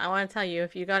whatsoever. But I want to tell you,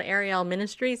 if you go to Ariel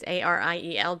Ministries,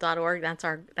 ARIEL.org,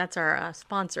 that's our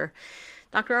sponsor.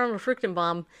 Dr. Arnold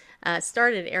Fruchtenbaum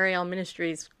started Ariel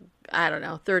Ministries,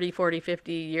 30, 40,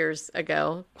 50 years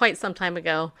ago, quite some time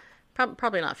ago.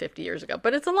 Probably not 50 years ago,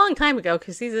 but it's a long time ago,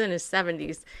 because he's in his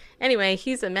 70s. Anyway,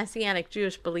 he's a Messianic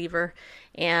Jewish believer,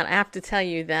 and I have to tell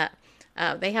you that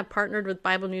they have partnered with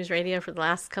Bible News Radio for the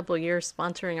last couple of years,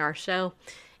 sponsoring our show.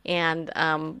 And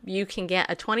you can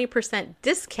get a 20%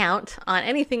 discount on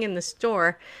anything in the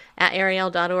store at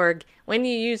Ariel.org when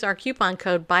you use our coupon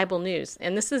code Bible News.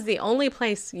 And this is the only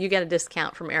place you get a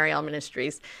discount from Ariel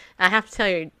Ministries. I have to tell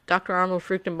you, Dr. Arnold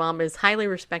Fruchtenbaum is highly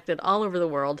respected all over the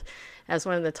world as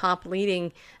one of the top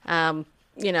leading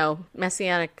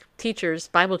Messianic teachers,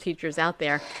 Bible teachers out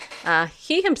there.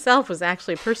 He himself was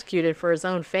actually persecuted for his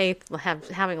own faith,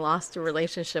 having lost a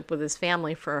relationship with his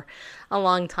family for a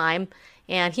long time.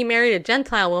 And he married a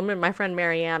Gentile woman, my friend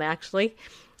Marianne, actually.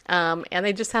 And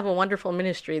they just have a wonderful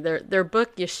ministry. Their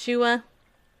book, Yeshua,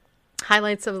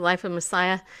 Highlights of the Life of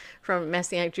Messiah from a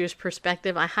Messianic Jewish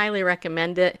Perspective, I highly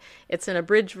recommend it. It's an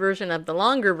abridged version of the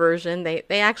longer version. They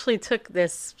actually took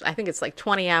this, I think it's like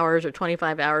 20 hours or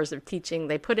 25 hours of teaching.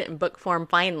 They put it in book form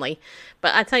finally.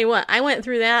 But I tell you what, I went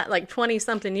through that like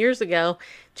 20-something years ago,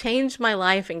 changed my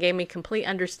life, and gave me complete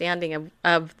understanding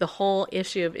of the whole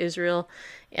issue of Israel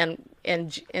and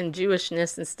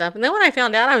Jewishness and stuff. And then when I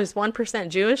found out I was 1%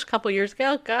 Jewish a couple years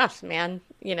ago, gosh, man,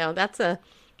 that's a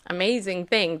amazing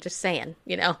thing, just saying,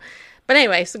 But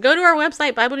anyway, so go to our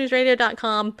website,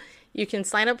 BibleNewsRadio.com. You can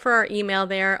sign up for our email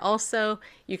there. Also,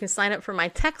 you can sign up for my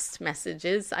text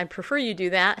messages. I prefer you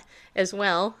do that as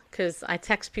well, because I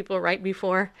text people right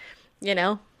before,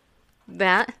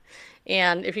 that.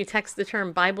 And if you text the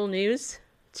term Bible News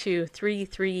to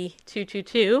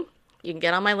 33222, you can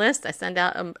get on my list. I send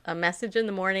out a message in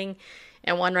the morning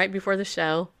and one right before the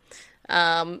show.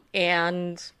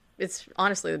 And it's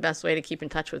honestly the best way to keep in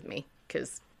touch with me,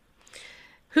 because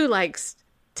who likes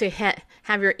to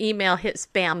have your email hit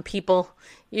spam, people?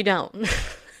 You don't.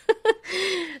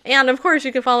 And of course,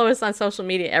 you can follow us on social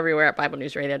media everywhere at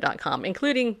BibleNewsRadio.com,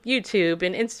 including YouTube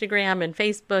and Instagram and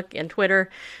Facebook and Twitter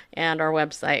and our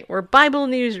website. We're Bible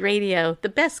News Radio, the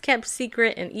best kept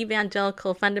secret in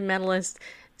evangelical fundamentalist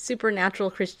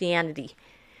supernatural Christianity.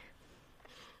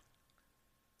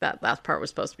 That last part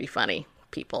was supposed to be funny,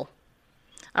 people.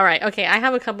 All right. Okay. I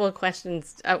have a couple of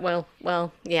questions.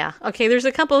 Yeah. Okay. There's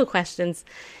a couple of questions.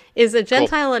 Is a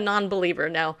Gentile a non-believer?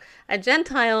 No. A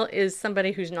Gentile is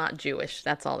somebody who's not Jewish.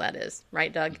 That's all that is.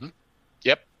 Right, Doug? Mm-hmm.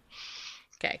 Yep.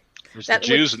 Okay. There's the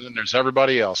Jews, and then there's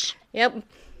everybody else. Yep.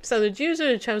 So the Jews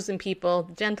are the chosen people.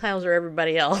 The Gentiles are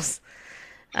everybody else.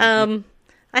 I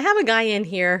have a guy in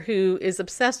here who is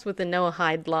obsessed with the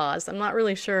Noahide laws. I'm not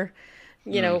really sure,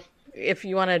 if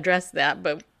you want to address that,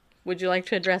 but would you like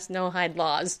to address Noahide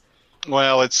laws?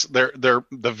 Well, they're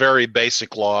the very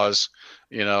basic laws,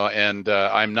 and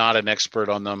I'm not an expert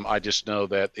on them. I just know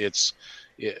that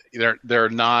they're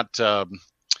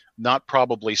not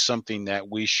probably something that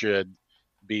we should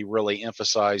be really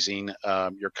emphasizing.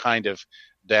 You're kind of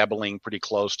dabbling pretty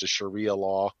close to Sharia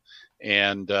law,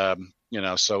 and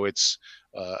so it's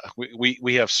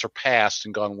we have surpassed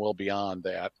and gone well beyond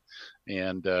that.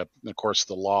 And of course,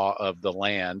 the law of the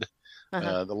land.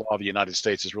 The law of the United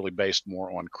States is really based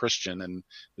more on Christian and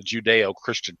the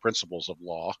Judeo-Christian principles of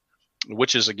law,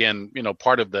 which is, again, that's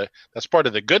part of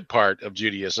the good part of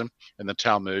Judaism and the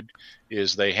Talmud,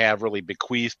 is they have really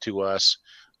bequeathed to us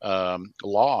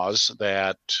laws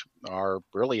that are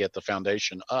really at the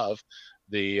foundation of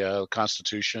the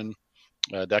Constitution,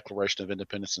 Declaration of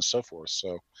Independence, and so forth.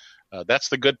 So that's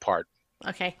the good part.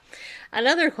 Okay.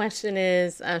 Another question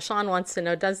is, Sean wants to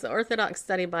know, does the Orthodox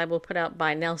Study Bible put out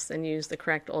by Nelson use the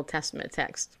correct Old Testament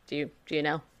text? Do you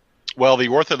know? Well, the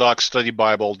Orthodox Study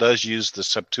Bible does use the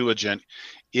Septuagint.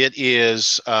 It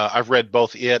is, I've read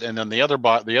both it and then the other,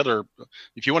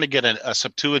 if you want to get a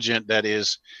Septuagint that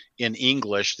is in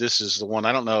English, this is the one.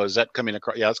 I don't know, is that coming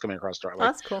across? Yeah, it's coming across darkly. Oh,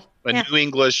 that's cool. New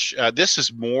English, this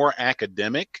is more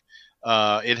academic.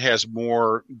 It has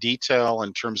more detail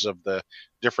in terms of the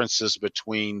differences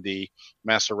between the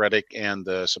Masoretic and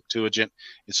the Septuagint.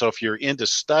 And so if you're into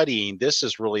studying, this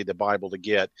is really the Bible to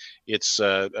get. It's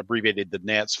abbreviated the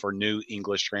NETS for New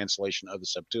English Translation of the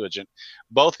Septuagint.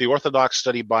 Both the Orthodox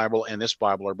Study Bible and this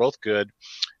Bible are both good.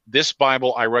 This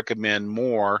Bible I recommend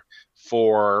more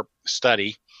for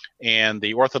study, and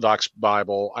the Orthodox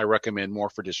Bible I recommend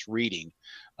more for just reading.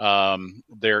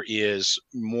 There is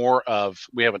more of,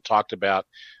 we haven't talked about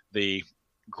the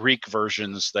Greek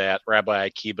versions that Rabbi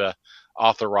Akiba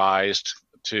authorized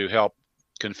to help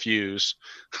confuse,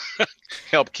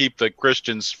 help keep the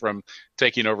Christians from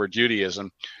taking over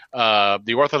Judaism.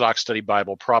 The Orthodox Study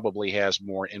Bible probably has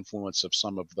more influence of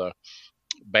some of the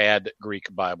bad Greek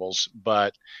Bibles,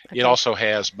 but it also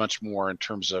has much more in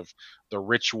terms of the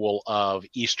ritual of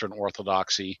Eastern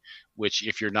Orthodoxy, which,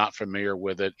 if you're not familiar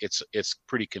with it, it's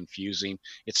pretty confusing.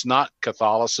 It's not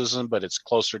Catholicism, but it's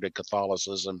closer to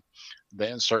Catholicism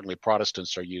than certainly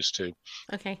Protestants are used to.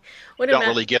 Okay. Don't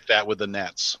really get that with the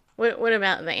NETs. What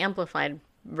about the Amplified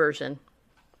version?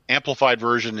 Amplified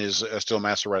version is still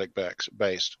Masoretic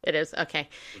based. It is, okay.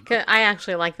 I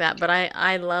actually like that, but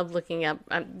I love looking up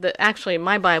actually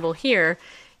my Bible here.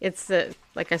 It's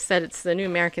like I said, it's the New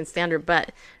American Standard,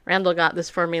 but Randall got this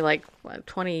for me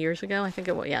 20 years ago. I think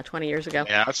it was 20 years ago.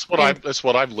 Yeah, that's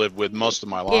what I've lived with most of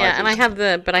my life. Yeah, and I have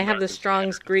the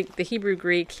Strong's Greek, the Hebrew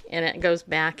Greek, and it goes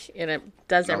back and it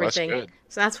does everything. That's good.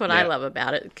 So that's what I love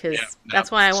about it, because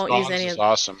that's why I won't use any.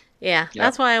 Awesome. Yeah,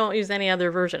 that's why I won't use any other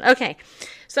version. Okay,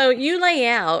 so you lay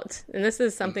out, and this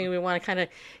is something we want to kind of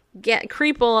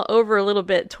creep over a little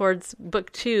bit towards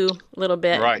book 2 a little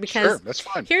bit. Right, because sure, that's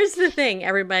fine. Here's the thing,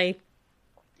 everybody.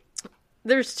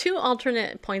 There's 2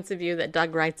 alternate points of view that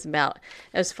Doug writes about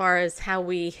as far as how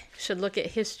we should look at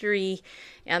history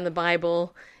and the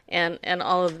Bible and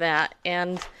all of that.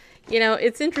 And,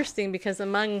 it's interesting because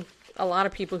among a lot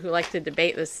of people who like to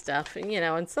debate this stuff,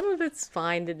 and some of it's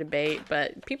fine to debate,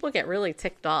 but people get really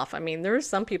ticked off. I mean, there are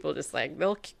some people just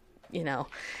they'll,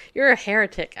 you're a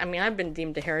heretic. I mean, I've been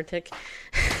deemed a heretic.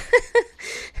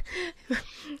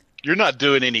 You're not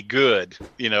doing any good, for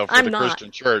the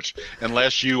Christian church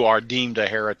unless you are deemed a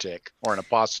heretic or an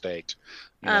apostate.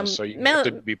 So you have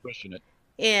to be pushing it.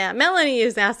 Yeah, Melanie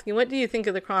is asking, what do you think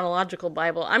of the chronological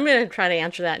Bible? I'm going to try to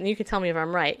answer that, and you can tell me if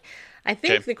I'm right. I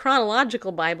think the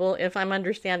chronological Bible, if I'm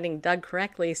understanding Doug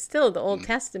correctly, is still the Old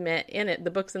Testament in it. The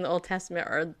books in the Old Testament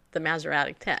are the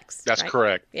Masoretic text. That's right?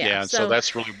 correct. Yeah, so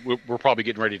that's really, we're probably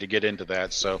getting ready to get into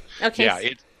that. So,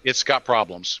 it's got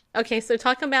problems. Okay, so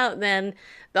talk about then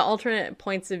the alternate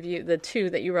points of view, the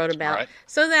 2 that you wrote about,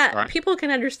 so that people can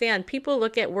understand. People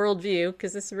look at worldview,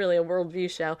 because this is really a worldview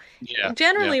show,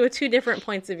 generally with 2 different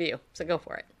points of view. So go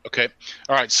for it. Okay.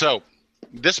 All right. So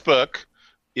this book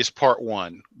is part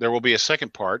 1. There will be a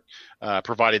second part,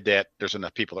 provided that there's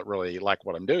enough people that really like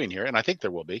what I'm doing here, and I think there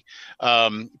will be.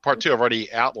 Part 2 I've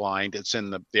already outlined. It's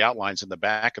in the outlines in the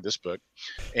back of this book.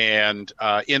 And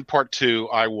in part 2,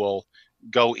 I will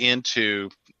go into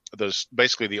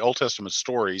basically the Old Testament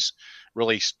stories,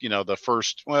 really, the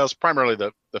first, it's primarily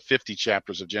the 50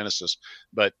 chapters of Genesis,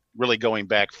 but really going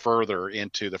back further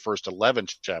into the first 11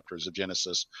 chapters of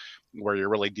Genesis, where you're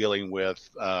really dealing with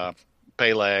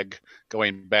Peleg,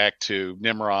 going back to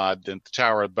Nimrod, then the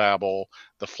Tower of Babel,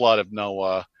 the flood of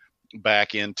Noah,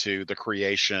 back into the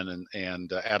creation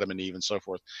and Adam and Eve and so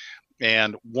forth.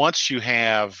 And once you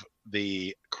have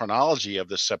the chronology of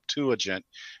the Septuagint,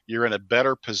 you're in a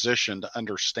better position to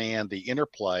understand the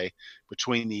interplay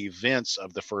between the events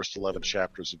of the first 11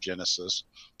 chapters of Genesis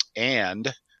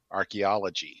and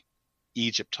archaeology,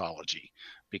 Egyptology,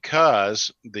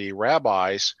 because the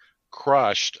rabbis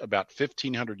crushed about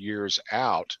 1,500 years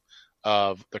out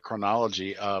of the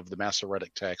chronology of the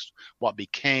Masoretic text, what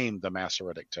became the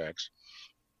Masoretic text.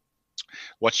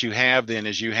 What you have then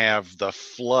is you have the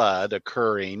flood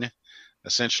occurring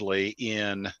essentially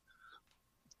in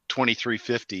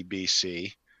 2350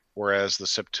 BC, whereas the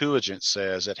Septuagint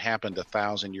says it happened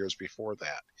 1,000 years before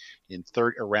that, in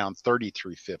around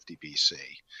 3350 BC.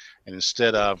 And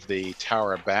instead of the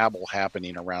Tower of Babel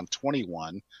happening around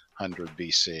 2100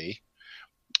 BC,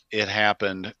 it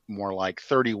happened more like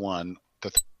 31 to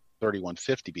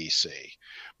 3150 BC.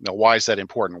 Now, why is that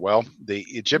important? Well, the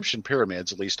Egyptian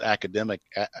pyramids, at least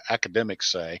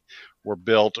academics say, were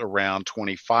built around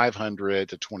 2500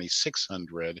 to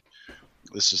 2600.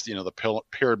 This is, the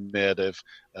pyramid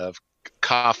of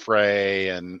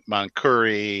Khafre and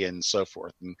Mankuri and so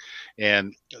forth.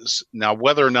 And now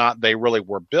whether or not they really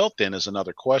were built in is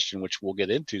another question, which we'll get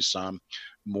into some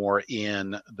more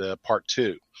in the part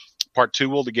 2. Part 2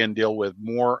 will again deal with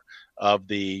more of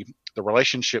the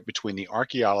relationship between the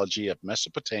archaeology of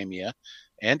Mesopotamia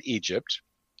and Egypt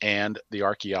and the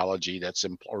archaeology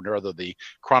or rather the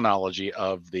chronology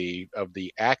of the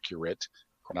accurate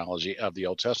chronology of the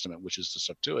Old Testament, which is the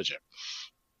Septuagint.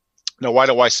 Now, why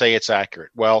do I say it's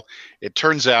accurate? Well, it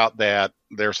turns out that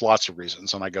there's lots of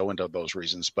reasons, and I go into those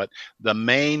reasons, but the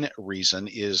main reason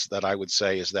is that I would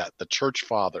say is that the church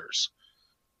fathers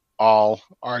all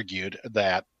argued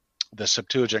that the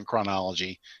Septuagint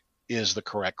chronology is the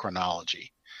correct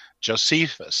chronology.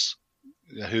 Josephus,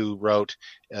 who wrote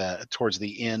towards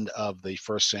the end of the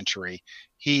first century,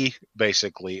 he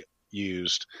basically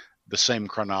used the same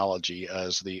chronology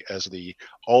as the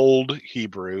Old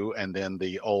Hebrew and then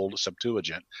the Old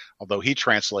Septuagint. Although he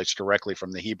translates directly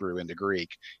from the Hebrew into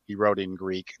Greek, he wrote in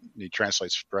Greek, he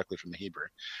translates directly from the Hebrew,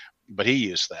 but he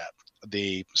used that.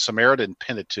 The Samaritan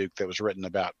Pentateuch that was written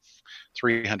about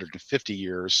 350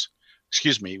 years,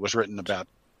 was written about,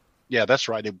 yeah, that's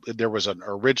right. There was an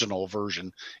original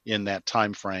version in that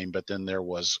time frame, but then there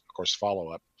was, of course,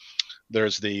 follow-up.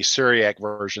 There's the Syriac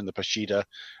version, the Peshitta.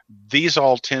 These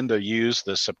all tend to use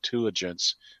the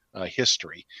Septuagint's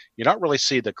history. You don't really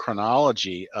see the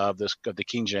chronology of the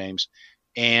King James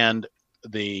and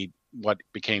what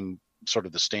became sort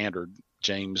of the standard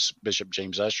Bishop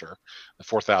James Ussher, the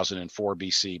 4004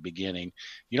 BC beginning.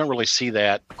 You don't really see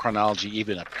that chronology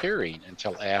even appearing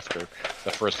until after the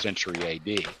first century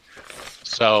AD.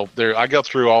 So I go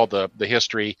through all the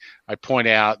history. I point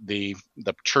out the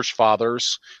church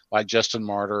fathers like Justin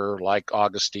Martyr, like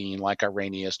Augustine, like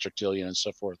Irenaeus, Tertullian, and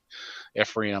so forth,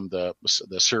 Ephraim the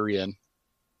Syrian.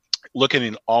 Looking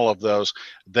at all of those,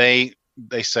 they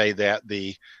say that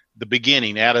the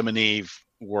beginning, Adam and Eve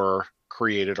were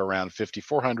created around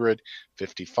 5400,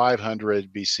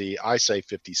 5500 BC. I say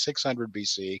 5600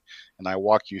 BC, and I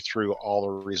walk you through all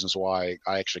the reasons why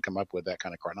I actually come up with that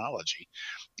kind of chronology.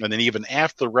 And then even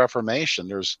after the Reformation,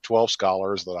 there's 12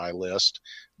 scholars that I list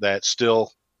that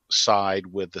still side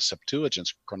with the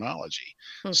Septuagint's chronology.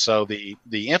 So the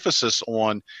emphasis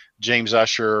on James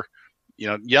Ussher,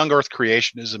 young earth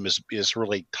creationism is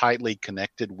really tightly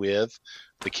connected with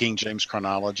the King James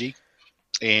chronology.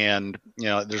 And,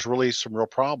 there's really some real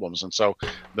problems. And so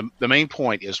the main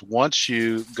point is once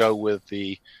you go with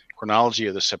the chronology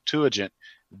of the Septuagint,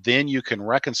 then you can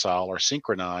reconcile or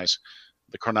synchronize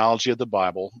the chronology of the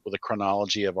Bible with the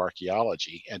chronology of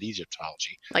archaeology and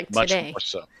Egyptology. Like much today. More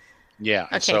so. Yeah.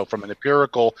 Okay. And so from an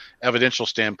empirical, evidential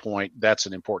standpoint, that's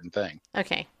an important thing.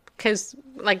 Okay. Because,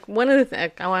 one of the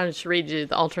things, I wanted to read you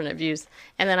the alternate views,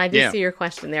 and then I did see your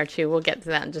question there, too. We'll get to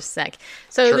that in just a sec.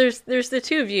 So Sure. there's the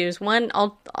two views. One,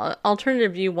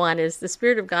 alternative view one is the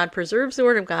Spirit of God preserves the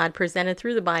Word of God presented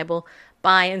through the Bible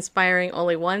by inspiring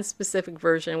only one specific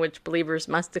version, which believers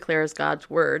must declare as God's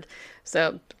Word.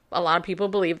 So a lot of people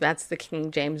believe that's the King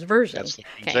James Version. That's the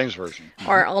King James Version.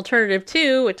 Or alternative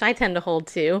two, which I tend to hold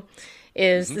to,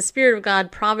 is the Spirit of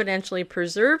God providentially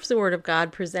preserves the Word of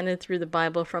God presented through the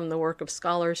Bible from the work of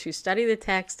scholars who study the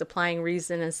text, applying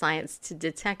reason and science to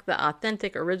detect the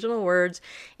authentic original words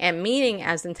and meaning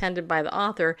as intended by the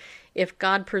author. If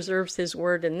God preserves his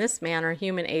word in this manner,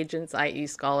 human agents, i.e.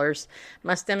 scholars,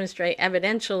 must demonstrate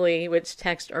evidentially which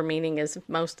text or meaning is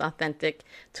most authentic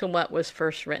to what was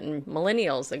first written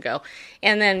millennials ago.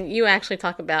 And then you actually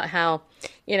talk about how,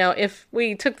 if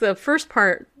we took the first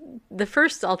part the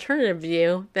first alternative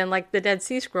view, then like the Dead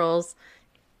Sea Scrolls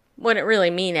wouldn't really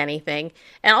mean anything.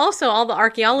 And also all the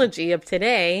archaeology of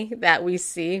today that we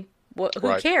see,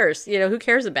 who cares? Who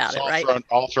cares about it, right?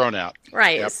 All thrown out.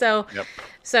 Right. Yep.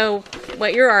 So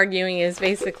what you're arguing is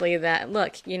basically that,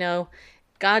 look,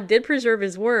 God did preserve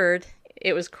his word.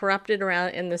 It was corrupted around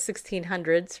in the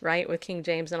 1600s, right, with King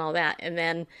James and all that. And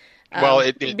then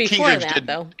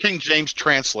King James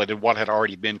translated what had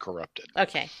already been corrupted.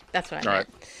 Okay, that's what I meant.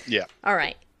 Right. Yeah. All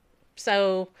right.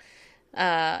 So,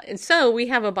 and so we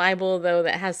have a Bible, though,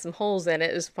 that has some holes in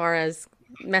it as far as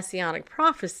messianic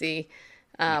prophecy,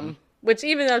 which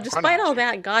even though, despite all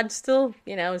that, God still,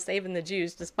 is saving the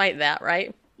Jews despite that,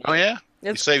 right? Oh, yeah.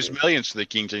 He saves millions to the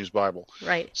King James Bible.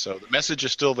 Right. So the message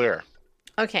is still there.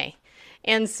 Okay.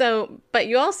 And so, but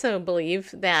you also believe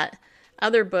that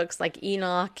other books like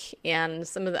Enoch and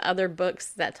some of the other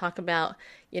books that talk about,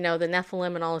 the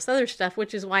Nephilim and all this other stuff,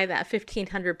 which is why that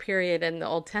 1500 period in the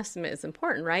Old Testament is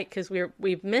important, right? Because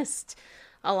we've missed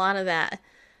a lot of that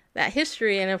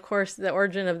history, and of course the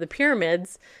origin of the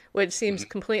pyramids, which seems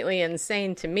completely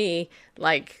insane to me,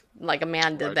 like a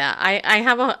man did that. I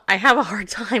have a hard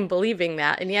time believing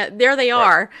that, and yet there they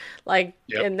are,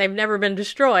 and they've never been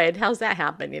destroyed. How's that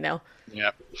happen,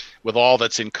 Yeah, with all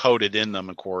that's encoded in them,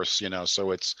 of course,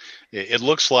 so it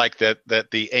looks like that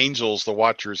the angels, the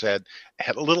watchers, had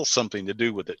a little something to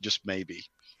do with it, just maybe.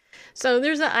 So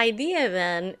there's an idea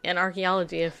then in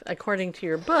archaeology, if according to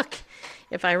your book,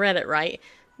 if I read it right,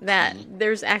 that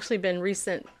there's actually been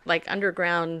recent,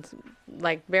 underground,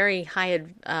 very high,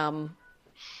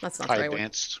 that's not the right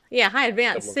word. High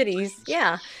advanced cities,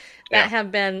 that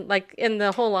have been, in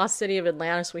the whole lost city of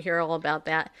Atlantis, we hear all about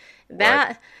that.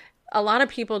 A lot of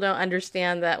people don't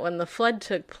understand that when the flood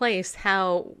took place,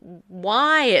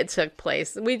 why it took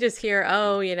place. We just hear,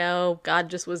 God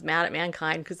just was mad at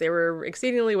mankind because they were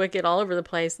exceedingly wicked all over the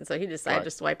place, and so he decided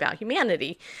just to wipe out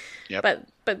humanity. Yep.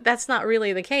 But that's not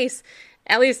really the case.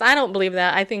 At least I don't believe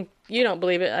that. I think you don't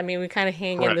believe it. I mean, we kind of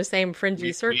hang in the same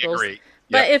fringy circles. We agree.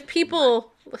 But if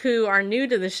people who are new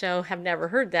to the show have never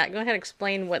heard that, go ahead and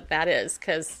explain what that is,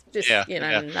 because in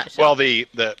a nutshell.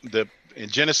 Well, in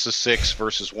Genesis 6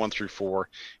 verses 1-4,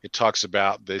 it talks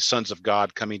about the sons of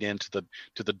God coming into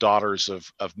the daughters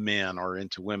of men, or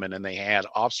into women, and they had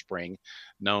offspring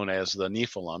known as the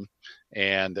Nephilim,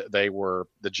 and they were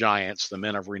the giants, the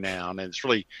men of renown. And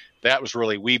that was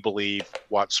really, we believe,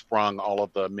 what sprung all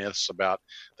of the myths about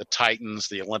the Titans,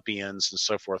 the Olympians, and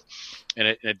so forth. And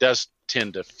it does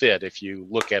tend to fit if you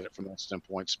look at it from that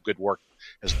standpoint. Some good work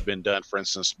has been done, for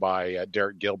instance, by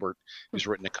Derek Gilbert, who's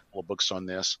written a couple of books on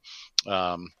this.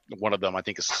 One of them, I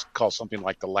think, is called something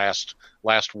like the last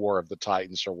War of the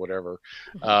Titans or whatever.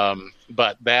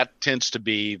 But that tends to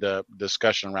be the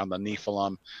discussion around the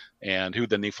Nephilim and who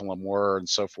the Nephilim were and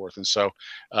so forth. And so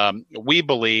we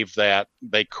believe that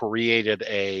they created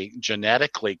a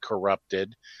genetically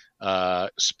corrupted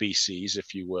species,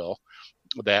 if you will,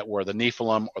 that were the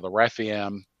Nephilim or the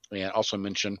Rephaim, and also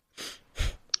mention,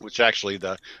 which actually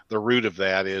the root of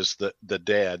that is the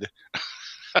dead,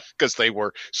 because they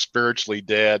were spiritually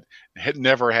dead, had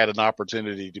never had an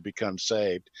opportunity to become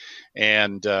saved.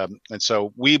 And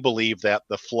so we believe that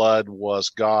the flood was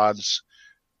God's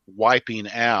wiping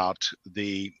out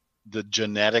the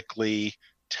genetically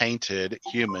tainted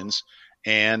humans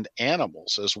and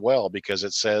animals as well, because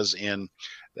it says in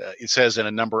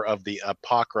a number of the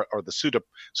apocrypha or the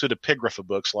pseudepigrapha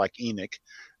books like Enoch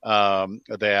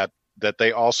that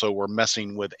they also were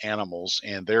messing with animals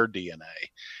and their DNA.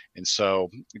 And so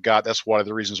that's one of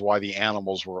the reasons why the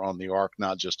animals were on the ark,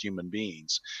 not just human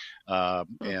beings.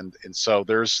 And so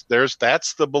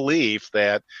that's the belief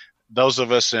that those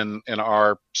of us in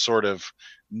our sort of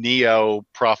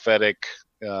neo-prophetic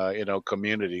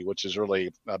community, which is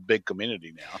really a big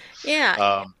community now.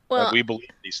 Yeah. Well, we believe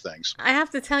these things. I have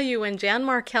to tell you, when Jan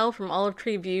Markell from Olive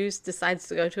Tree Views decides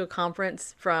to go to a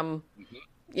conference from,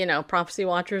 Prophecy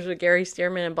Watchers with Gary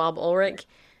Stearman and Bob Ulrich,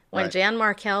 when Jan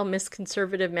Markell, Miss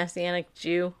Conservative Messianic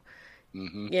Jew,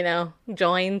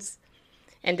 joins,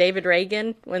 and David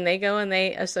Reagan, when they go and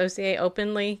they associate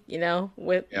openly,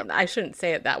 with, I shouldn't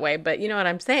say it that way, but you know what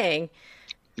I'm saying.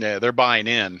 Yeah, they're buying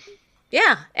in.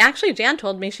 Yeah, actually, Jan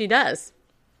told me she does.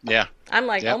 Yeah, I'm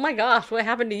like, oh my gosh, what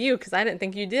happened to you? Because I didn't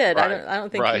think you did. Right. I don't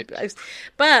think. Right.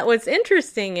 But what's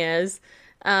interesting is,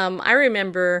 I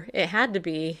remember it had to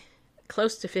be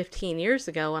close to 15 years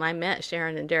ago when I met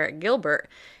Sharon and Derek Gilbert.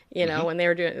 When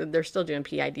they're still doing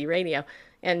PID radio,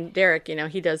 and Derek,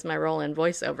 he does my role in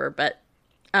voiceover. But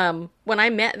when I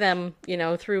met them,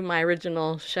 through my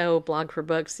original show, Blog for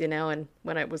Books, and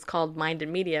when it was called Mind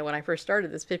and Media, when I first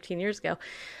started this 15 years ago,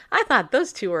 I thought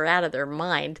those two were out of their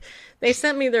mind. They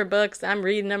sent me their books. I'm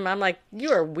reading them. I'm like,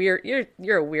 you are weird.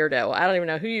 You're a weirdo. I don't even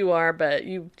know who you are, but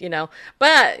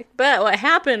but what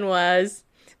happened was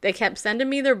they kept sending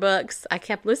me their books. I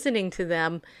kept listening to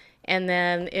them. And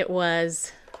then it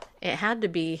had to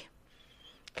be,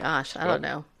 gosh, I don't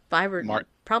know,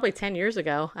 probably 10 years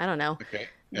ago. I don't know. Okay.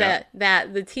 Yeah.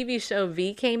 That the TV show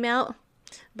V came out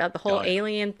about the whole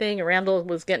alien thing. Randall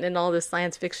was getting into all this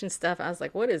science fiction stuff. I was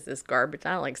like, what is this garbage?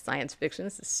 I don't like science fiction.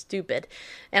 This is stupid.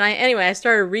 And I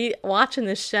started watching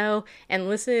this show and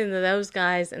listening to those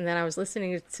guys. And then I was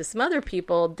listening to some other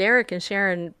people. Derek and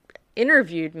Sharon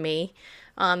interviewed me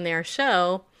on their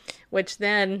show, which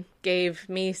then gave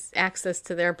me access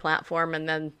to their platform, and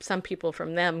then some people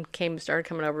from them started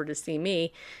coming over to see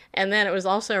me. And then it was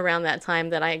also around that time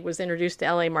that I was introduced to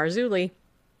L.A. Marzulli,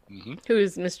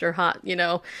 who's Mr. Hot,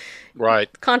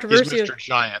 right, controversial. He's Mr.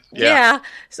 Giant. Yeah.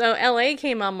 So L.A.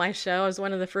 came on my show. I was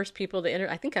one of the first people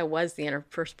to I think I was the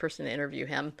first person to interview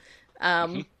him.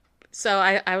 So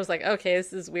I was like, okay,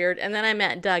 this is weird. And then I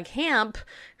met Doug Hamp,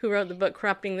 who wrote the book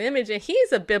Corrupting the Image, and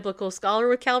he's a biblical scholar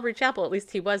with Calvary Chapel. At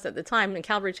least he was at the time, and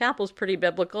Calvary Chapel's pretty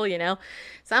biblical,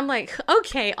 So I'm like,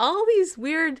 okay, all these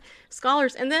weird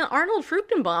scholars. And then Arnold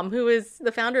Fruchtenbaum, who is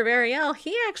the founder of Ariel,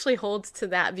 he actually holds to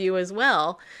that view as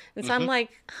well. And so I'm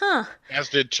like, huh. As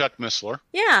did Chuck Missler.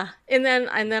 Yeah. And then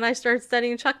I started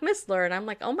studying Chuck Missler, and I'm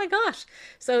like, oh my gosh.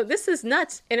 So this is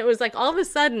nuts. And it was like all of a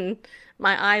sudden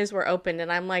my eyes were opened,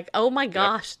 and I'm like, oh my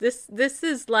gosh, this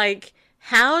is like,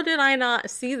 how did I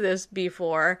not see this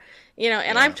before?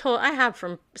 And I have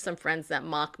from some friends that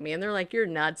mock me, and they're like, you're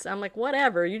nuts. I'm like,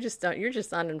 whatever. You're just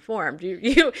uninformed.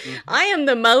 I am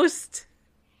the most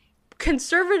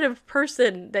conservative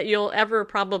person that you'll ever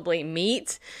probably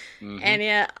meet. And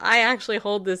yet I actually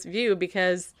hold this view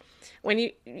because when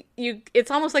you it's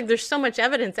almost like there's so much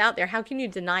evidence out there. How can you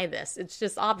deny this? It's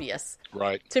just obvious.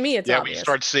 Right. To me, it's obvious. Yeah, we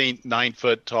start seeing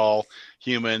 9-foot tall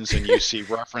humans, and you see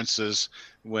references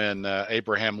when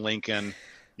Abraham Lincoln,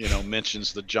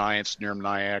 mentions the giants near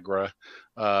Niagara.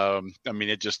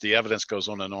 The evidence goes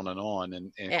on and on and on.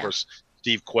 And of course,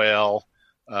 Steve Quayle,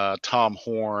 Tom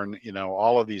Horn,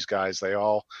 all of these guys, they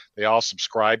all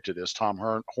subscribe to this.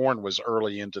 Tom Horn was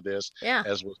early into this,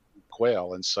 as was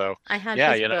Quayle. And so, I had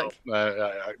his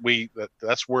book.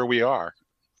 That's where we are.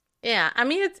 Yeah, I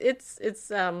mean,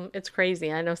 it's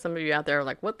crazy. I know some of you out there are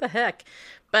like, what the heck?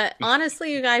 But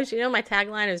honestly, you guys, my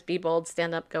tagline is be bold,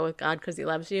 stand up, go with God because he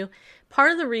loves you.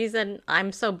 Part of the reason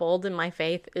I'm so bold in my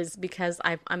faith is because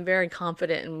I'm very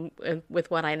confident with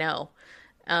what I know.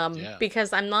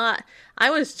 Because I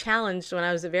was challenged when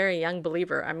I was a very young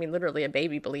believer. I mean, literally a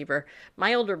baby believer.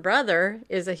 My older brother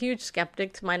is a huge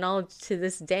skeptic. To my knowledge, to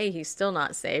this day, he's still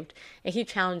not saved. And he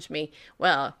challenged me,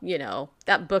 well,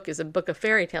 that book is a book of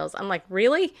fairy tales. I'm like,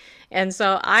 really? And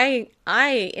so I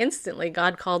instantly,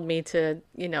 God called me to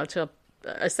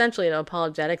essentially to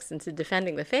apologetics and to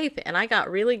defending the faith. And I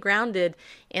got really grounded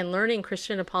in learning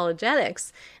Christian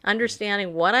apologetics,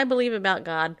 understanding what I believe about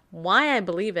God, why I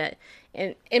believe it,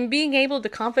 and being able to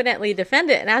confidently defend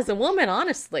it. And as a woman,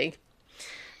 honestly,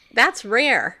 that's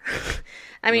rare.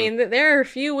 I mean, there are a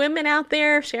few women out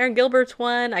there. Sharon Gilbert's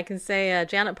one. I can say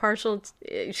Janet Parshall,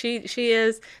 she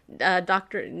is.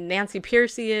 Dr. Nancy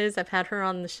Piercy is. I've had her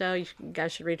on the show. You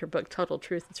guys should read her book, Total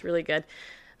Truth. It's really good.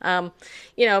 And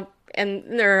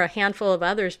there are a handful of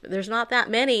others, but there's not that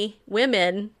many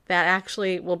women that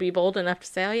actually will be bold enough to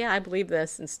say, oh yeah, I believe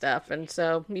this and stuff. And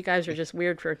so you guys are just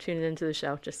weird for tuning into the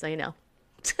show, just so you know.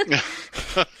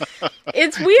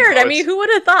 It's weird. I mean, who would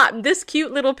have thought this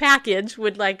cute little package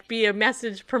would be a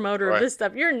message promoter of this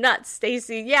stuff? You're nuts,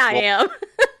 Stacy. Yeah, I am.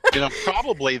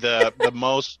 Probably the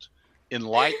most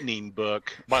enlightening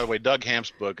book, by the way, Doug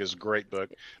Hamp's book is a great book,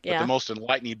 but the most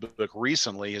enlightening book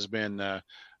recently has been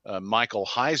Michael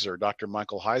Heiser, Dr.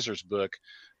 Michael Heiser's book,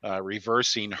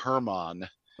 Reversing Hermann.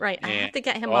 Right. I have to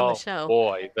get him on the show.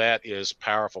 Boy, that is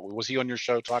powerful. Was he on your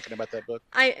show talking about that book?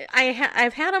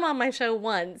 I've had him on my show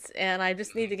once, and I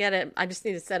just need to get it. I just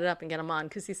need to set it up and get him on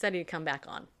because he said he'd come back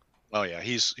on. Oh yeah,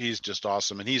 he's just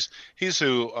awesome, and he's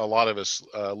who a lot of us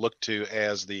look to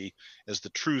as the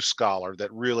true scholar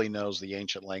that really knows the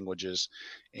ancient languages,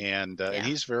 and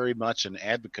he's very much an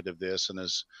advocate of this,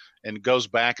 and goes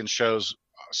back and shows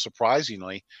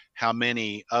surprisingly how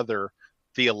many other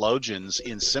theologians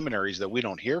in seminaries that we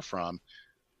don't hear from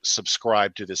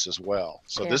subscribe to this as well.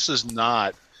 So this is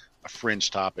not a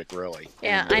fringe topic, really.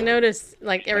 Yeah, I noticed,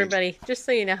 everybody, just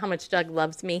so you know how much Doug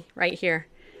loves me, right here,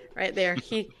 right there.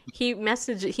 He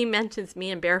mentions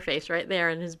me in bareface right there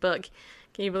in his book,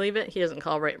 Can you believe it? He doesn't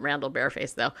call Randall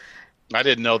Bareface, though. I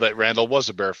didn't know that Randall was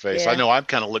a bareface. Yeah. I know I've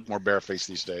kind of looked more barefaced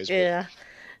these days. But... Yeah.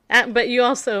 But you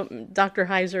also, Dr.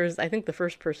 Heiser is, I think, the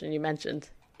first person you mentioned.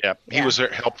 Yeah, he was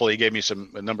helpful. He gave me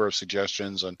a number of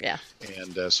suggestions, and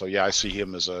so I see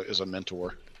him as a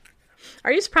mentor.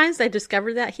 Are you surprised I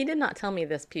discovered that? He did not tell me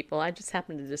this, people. I just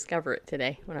happened to discover it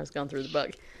today when I was going through the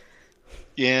book.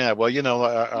 Yeah, well,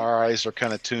 our eyes are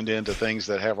kind of tuned into things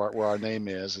that have where our name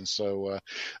is, and so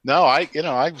no, I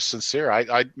was sincere.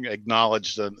 I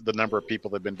acknowledge the number of people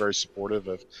that have been very supportive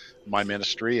of my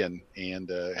ministry and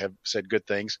have said good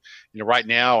things. Right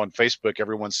now on Facebook,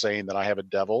 everyone's saying that I have a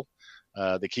devil.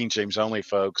 The King James only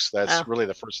folks, that's really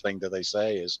the first thing that they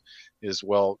say is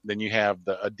well, then you have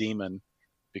a demon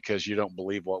because you don't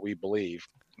believe what we believe.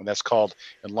 And that's called,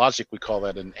 in logic, we call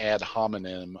that an ad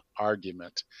hominem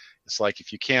argument. It's like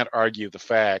if you can't argue the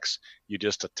facts, you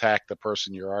just attack the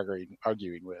person you're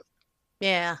arguing with.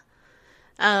 Yeah.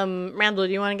 Randall,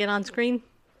 do you want to get on screen?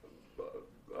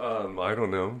 I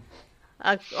don't know.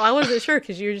 I wasn't sure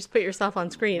because you just put yourself on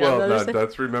screen. Well, that's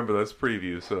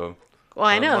preview, so... Well,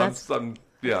 I know.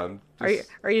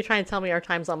 Are you trying to tell me our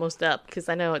time's almost up? Because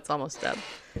I know it's almost up.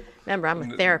 Remember, I'm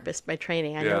a therapist by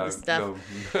training. I know this stuff.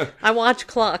 No. I watch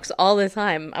clocks all the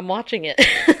time. I'm watching it.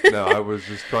 No, I was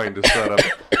just trying to set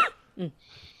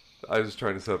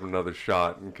up another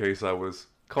shot in case I was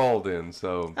called in.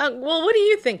 So. Well, what do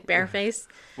you think, Bareface?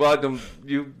 Well, I don't.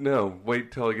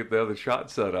 Wait till I get the other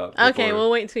shot set up. Okay, we'll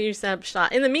wait until you set up a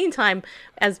shot. In the meantime,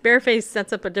 as Bareface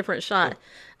sets up a different shot,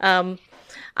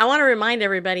 I want to remind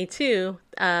everybody, too,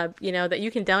 that you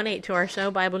can donate to our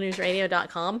show,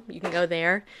 BibleNewsRadio.com. You can go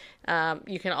there.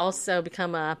 You can also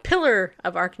become a pillar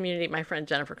of our community. My friend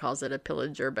Jennifer calls it a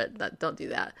pillager, but don't do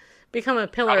that. Become a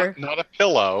pillar. Not a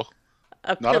pillow.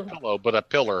 Not a pillow, but a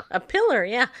pillar. A pillar,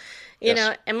 yeah.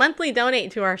 And monthly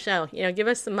donate to our show. Give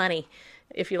us some money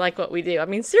if you like what we do. I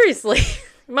mean, seriously,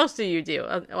 most of you do.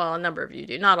 Well, a number of you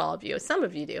do. Not all of you. Some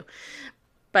of you do.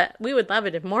 But we would love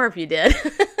it if more of you did.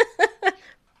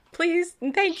 Please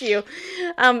and thank you.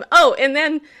 And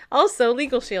then also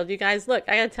Legal Shield. You guys, look,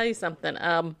 I got to tell you something.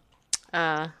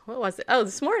 What was it? Oh,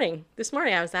 this morning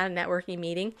I was at a networking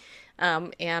meeting,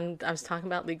 and I was talking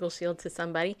about Legal Shield to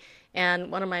somebody,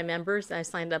 and one of my members that I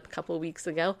signed up a couple of weeks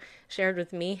ago shared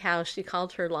with me how she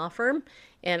called her law firm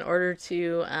in order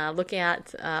to look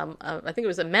at, I think it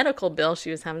was a medical bill she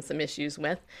was having some issues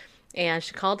with. And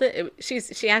she called it.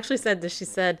 She actually said this. She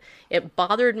said it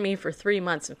bothered me for 3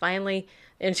 months, and finally,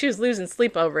 and she was losing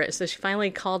sleep over it. So she finally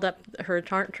called up her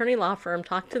attorney law firm,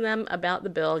 talked to them about the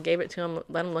bill, gave it to them,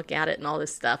 let them look at it, and all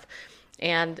this stuff.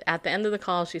 And at the end of the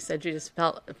call, she said she just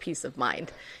felt a peace of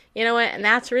mind. You know what? And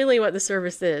that's really what the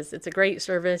service is. It's a great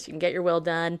service. You can get your will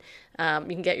done. You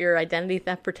can get your identity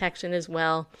theft protection as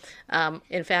well.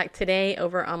 In fact, today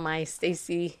over on my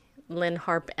Stacy Lynn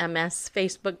Harp MS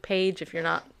Facebook page. If you're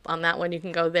not on that one, you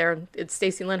can go there. It's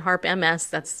Stacy Lynn Harp MS.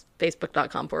 That's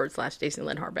facebook.com/Stacy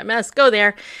Lynn Harp MS. Go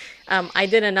there. I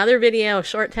did another video, a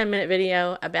short 10-minute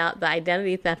video about the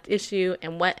identity theft issue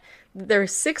and there are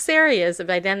 6 areas of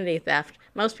identity theft.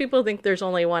 Most people think there's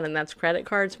only one, and that's credit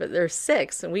cards, but there's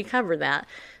 6, and we cover that.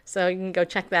 So you can go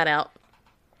check that out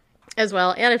as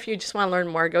well. And if you just want to learn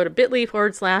more, go to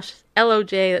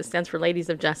bit.ly/LOJ, that stands for Ladies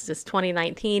of Justice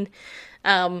 2019.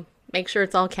 Make sure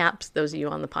it's all caps, those of you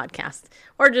on the podcast.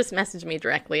 Or just message me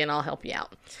directly and I'll help you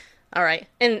out. All right.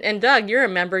 And Doug, you're a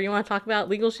member. You want to talk about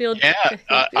Legal Shield? Yeah,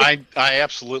 I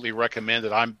absolutely recommend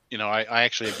it. I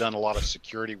actually have done a lot of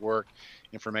security work,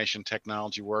 information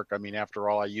technology work. I mean, after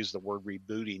all, I use the word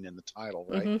rebooting in the title,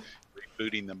 right? Mm-hmm.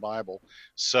 Rebooting the Bible.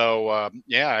 So,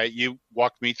 you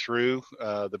walked me through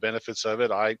the benefits of it.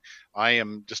 I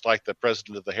am just like the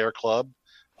president of the Hair Club.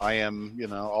 I am,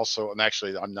 also, and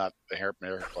actually, I'm not the Hair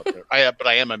Club, but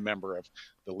I am a member of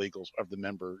the Legal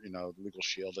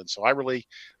Shield, and so I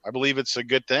believe it's a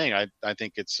good thing. I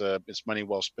think it's money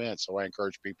well spent. So I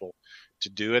encourage people to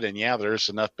do it, and there's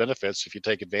enough benefits if you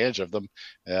take advantage of them.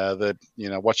 That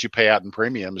what you pay out in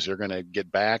premiums, you're going to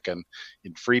get back and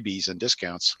in freebies and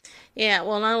discounts. Yeah,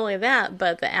 well, not only that,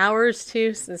 but the hours too.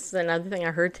 This is another thing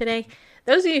I heard today.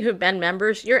 Those of you who've been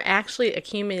members, you're actually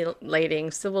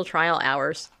accumulating civil trial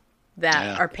hours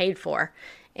that are paid for.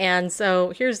 And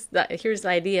so here's the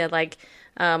idea. Like,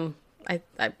 I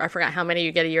forgot how many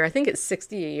you get a year. I think it's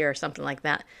 60 a year or something like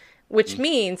that, which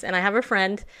means, and I have a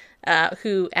friend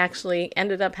who actually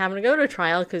ended up having to go to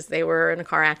trial because they were in a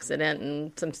car accident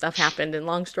and some stuff happened. And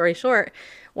long story short,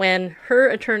 when her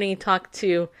attorney talked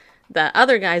to the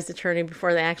other guy's attorney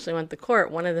before they actually went to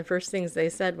court, one of the first things they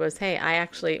said was, hey,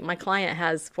 my client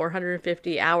has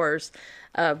 450 hours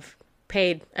of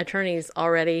paid attorneys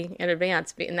already in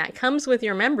advance, and that comes with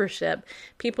your membership.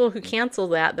 People who cancel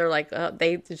that, they're like,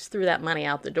 they just threw that money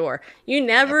out the door. You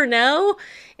never know,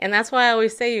 and that's why I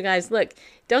always say, you guys, look,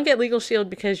 don't get Legal Shield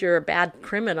because you're a bad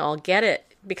criminal. Get it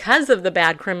because of the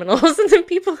bad criminals and the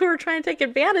people who are trying to take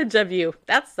advantage of you.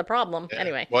 That's the problem. Yeah.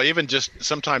 Anyway. Well,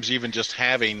 sometimes even just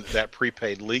having that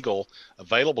prepaid legal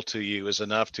available to you is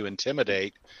enough to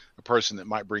intimidate a person that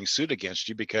might bring suit against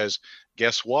you, because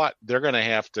guess what? They're going to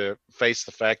have to face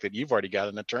the fact that you've already got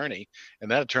an attorney,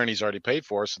 and that attorney's already paid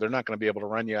for, so they're not going to be able to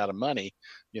run you out of money,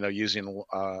 using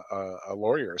a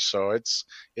lawyer. So it's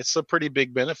a pretty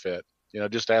big benefit.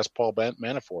 Just ask Paul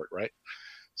Manafort, right?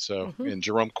 So, and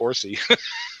Jerome Corsi.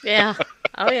 Yeah.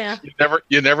 Oh yeah.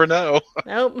 You never know.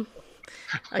 Nope.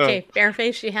 Okay,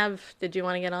 Bareface, did you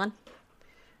want to get on?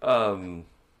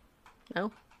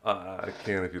 No? I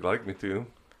can if you'd like me to.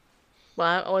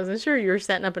 Well, I wasn't sure you were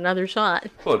setting up another shot.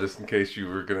 Well, just in case you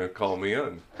were going to call me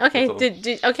on. Okay.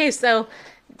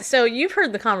 So you've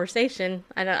heard the conversation.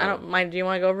 I don't mind. Do you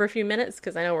want to go over a few minutes?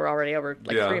 Because I know we're already over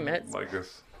 3 minutes. I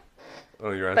guess. Oh,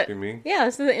 you're asking me? Yeah,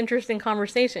 this is an interesting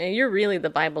conversation. And you're really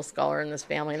the Bible scholar in this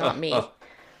family, not me.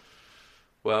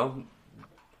 Well,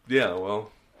 yeah,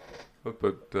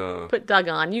 put Doug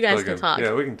on. You guys can talk.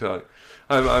 Yeah, we can talk.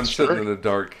 I'm sitting in the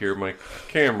dark here. My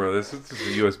camera, this is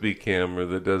a USB camera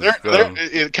that does.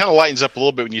 It kind of lightens up a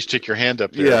little bit when you stick your hand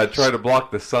up there. Yeah, try to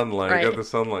block the sunlight. Right. I got the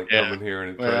sunlight coming here,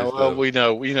 and it tries well, we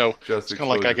know. Just it's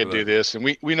kind of like I could do this, and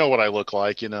we know what I look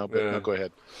like, but Yeah. no, go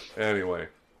ahead. Anyway.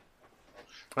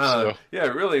 So. Yeah,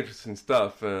 really interesting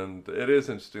stuff, and it is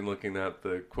interesting looking at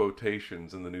the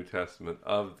quotations in the New Testament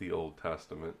of the Old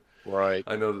Testament. Right.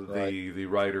 I know that the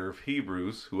writer of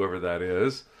Hebrews, whoever that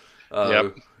is,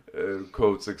 Yep.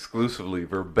 Quotes exclusively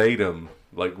verbatim,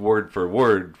 like word for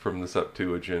word from the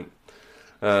Septuagint.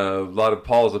 A lot of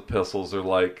Paul's epistles are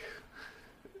like,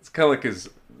 it's kind of like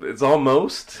it's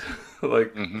almost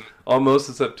like almost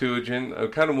a Septuagint. I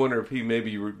kind of wonder if he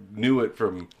maybe knew it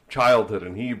from childhood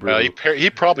in Hebrew. Well, he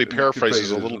probably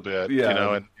paraphrases a little bit,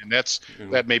 yeah. And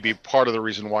that may be part of the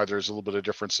reason why there's a little bit of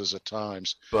differences at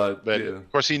times. But of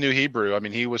course, he knew Hebrew. I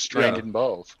mean, he was trained in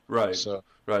both. Right. So.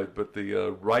 Right, but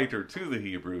the writer to the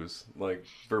Hebrews, like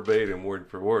verbatim, word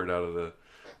for word, out of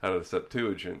the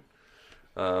Septuagint,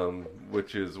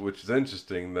 which is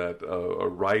interesting that a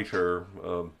writer,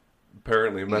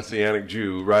 apparently a Messianic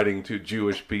Jew, writing to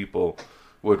Jewish people,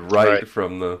 would write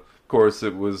from the. Of course,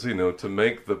 it was to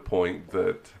make the point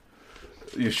that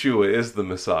Yeshua is the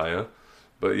Messiah.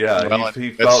 But yeah, he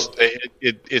felt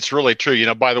it's really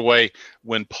true. By the way,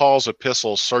 when Paul's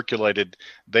epistles circulated,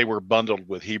 they were bundled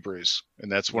with Hebrews,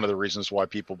 and that's one of the reasons why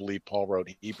people believe Paul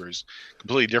wrote Hebrews.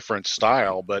 Completely different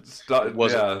style, but it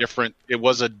was different. It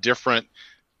was a different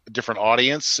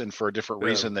audience, and for a different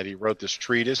reason that he wrote this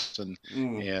treatise, and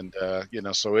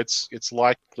so it's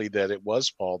likely that it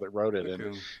was Paul that wrote it,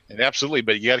 and absolutely.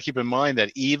 But you got to keep in mind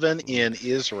that even in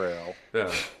Israel.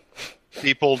 Yeah.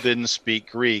 People didn't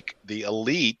speak Greek. The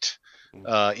elite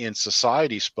in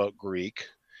society spoke Greek.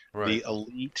 Right. The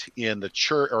elite in the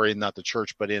church, or not the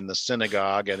church, but in the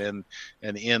synagogue and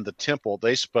in the temple,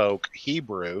 they spoke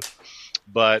Hebrew.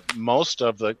 But most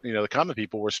of the the common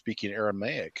people were speaking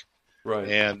Aramaic. Right.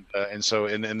 And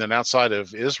then outside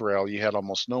of Israel, you had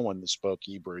almost no one that spoke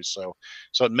Hebrew. So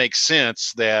it makes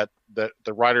sense that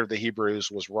the writer of the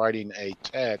Hebrews was writing a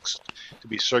text to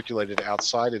be circulated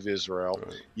outside of Israel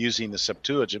using the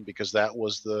Septuagint, because that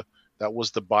was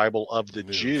the Bible of the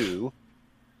Jew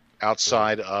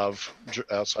outside of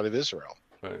Israel.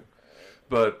 Right.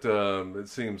 But it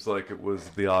seems like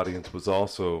the audience was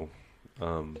also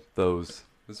those.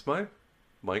 Is my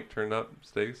mic turned up,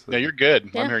 Stace? No, you're good.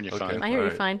 Yeah. I'm hearing you fine. I hear you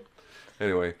fine.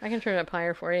 Anyway. I can turn it up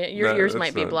higher for you. Your ears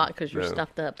might be blocked because you're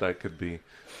stuffed up. That could be.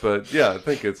 But yeah, I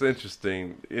think it's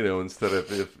interesting, instead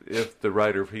of if the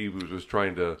writer of Hebrews was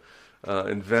trying to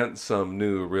invent some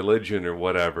new religion or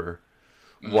whatever,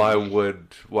 why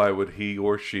would he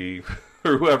or she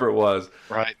or whoever it was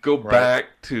go back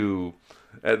to,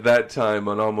 at that time,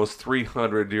 an almost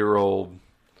 300-year-old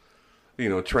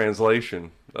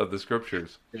translation of the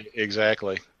scriptures?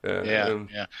 Exactly. Yeah.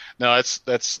 No,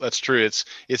 that's true. It's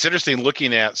interesting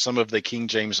looking at some of the King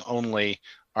James only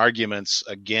arguments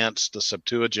against the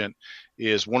Septuagint.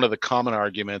 Is one of the common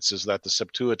arguments is that the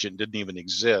Septuagint didn't even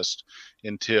exist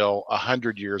until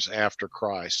 100 years after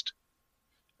Christ.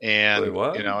 And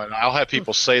and I'll have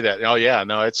people say that. Oh yeah,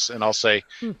 no, and I'll say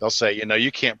they'll say,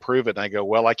 you can't prove it. And I go,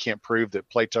 well, I can't prove that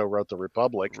Plato wrote the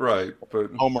Republic, right?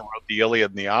 But Homer wrote the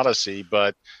Iliad and the Odyssey.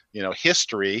 But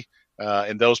history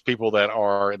and those people that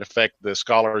are in effect the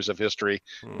scholars of history,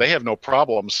 they have no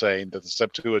problem saying that the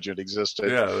Septuagint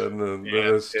existed. Yeah, and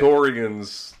the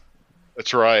historians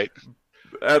That's right.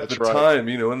 At the time,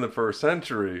 in the first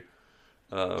century.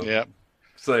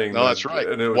 Saying no, that's right.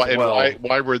 And it was,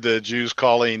 why were the Jews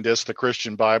calling this the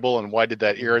Christian Bible, and why did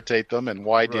that irritate them, and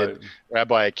why did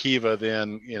Rabbi Akiva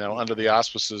then, under the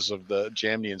auspices of the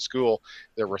Jamnian school,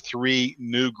 there were 3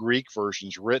 new Greek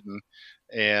versions written,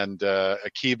 and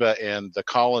Akiva and the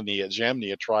colony at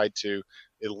Jamnia tried to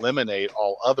eliminate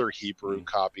all other Hebrew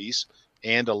copies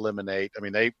and eliminate. I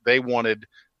mean, they wanted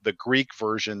the Greek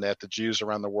version that the Jews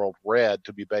around the world read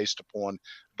to be based upon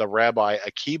the Rabbi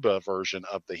Akiva version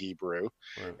of the Hebrew.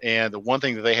 Right. And the one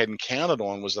thing that they hadn't counted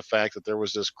on was the fact that there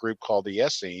was this group called the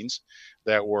Essenes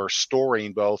that were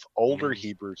storing both older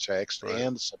Hebrew text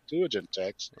and the Septuagint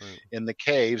text in the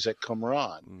caves at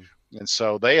Qumran. And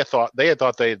so they had thought they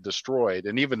had destroyed,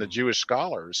 and even the Jewish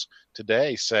scholars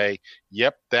today say,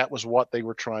 yep, that was what they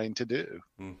were trying to do.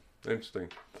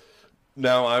 Interesting.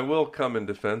 Now, I will come in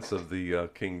defense of the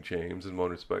King James in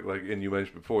one respect, and you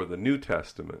mentioned before the New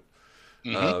Testament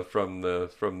from the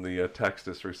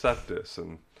Textus Receptus,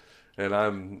 and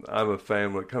I'm a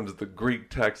fan when it comes to the Greek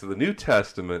text of the New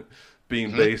Testament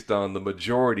being based on the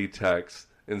majority text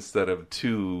instead of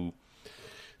 2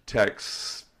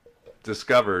 texts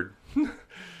discovered,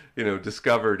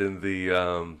 discovered in the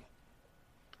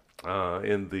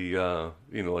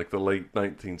like the late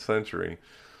 19th century.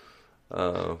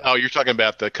 You're talking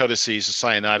about the Codices of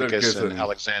Sinaiticus and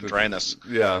Alexandrinus.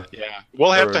 Yeah.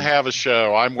 We'll have to have a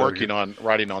show. I'm working on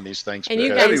writing on these things. And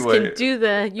you guys can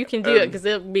do it because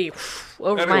it'll be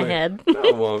over my head. No,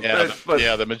 it won't.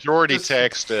 The majority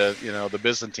text, the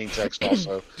Byzantine text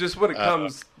also. Just when it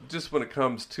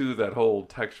comes to that whole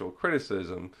textual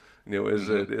criticism,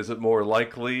 is it more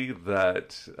likely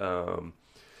that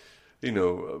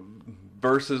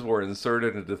verses were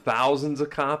inserted into thousands of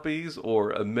copies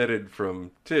or omitted from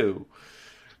 2,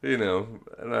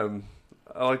 and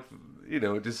I like,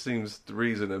 it just seems the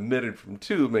reason omitted from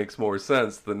 2 makes more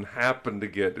sense than happen to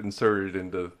get inserted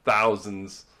into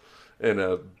thousands in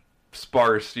a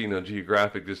sparse,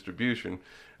 geographic distribution.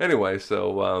 Anyway,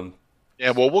 so...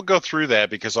 we'll go through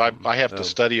that because I have to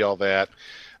study all that.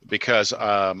 Because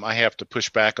I have to push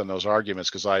back on those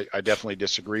arguments because I definitely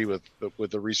disagree with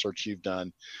the research you've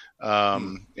done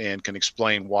and can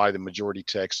explain why the majority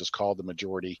text is called the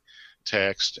majority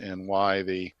text and why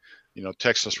the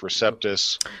Textus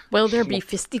Receptus. Will there be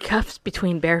fisticuffs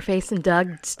between Bareface and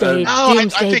Doug? Doomsday I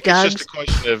think it's just a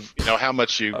question of how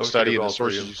much you study and the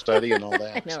sources you study and all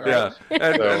that. I know, right? Yeah,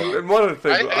 and one of the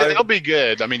things it'll be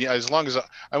good. I mean, as long as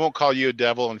I won't call you a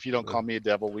devil, and if you don't call me a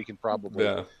devil, we can probably.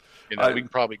 Yeah. We can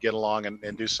probably get along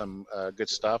and do some good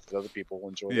stuff that other people will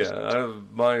enjoy.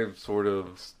 My sort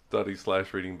of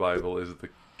study/reading Bible is the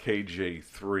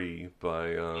KJ3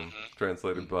 by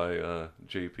translated by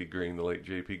J.P. Green, the late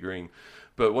J.P. Green.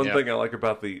 But one thing I like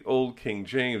about the old King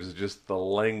James is just the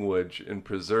language in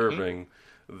preserving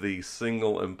the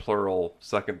single and plural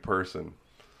second person.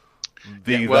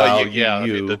 Thee, thou,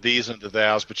 you. The these and the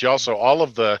thous, but you also all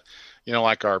of the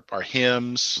like our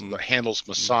hymns, the Handel's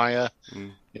Messiah,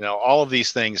 all of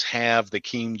these things have the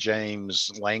King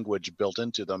James language built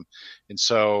into them. And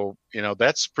so,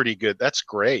 that's pretty good. That's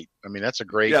great. I mean, that's a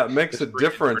great... Yeah, it makes a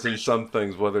difference in some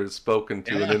things, whether it's spoken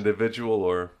to an individual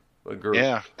or a group.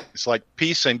 Yeah, it's like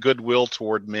peace and goodwill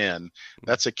toward men.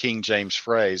 That's a King James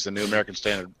phrase. The New American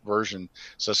Standard Version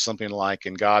says something like,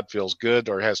 and God feels good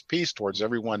or has peace towards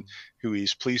everyone who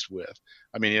he's pleased with.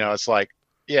 I mean, it's like,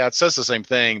 yeah, it says the same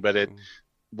thing, but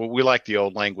we like the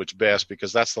old language best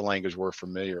because that's the language we're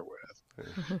familiar with,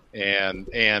 and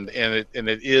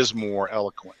it is more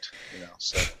eloquent,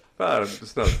 So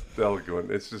it's not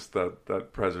eloquent. It's just that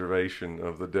preservation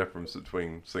of the difference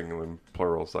between single and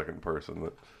plural second person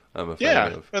that I'm a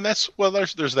fan of. And there's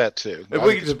that too. If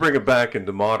we could just bring it back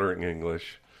into modern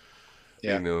English,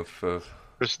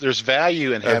 there's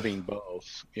value in having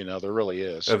both. There really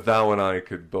is. If thou and I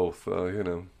could both,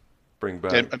 bring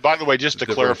back. And by the way, just to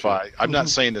clarify, I'm not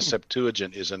saying the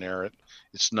Septuagint is inerrant.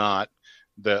 It's not.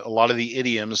 A lot of the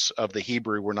idioms of the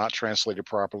Hebrew were not translated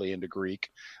properly into Greek,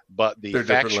 but the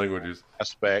factual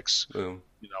aspects,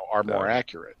 are more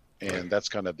accurate, and that's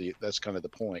kind of the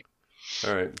point.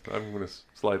 All right, I'm going to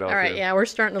slide off. All right, here. We're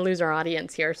starting to lose our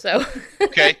audience here, so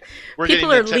okay,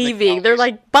 people are leaving. They're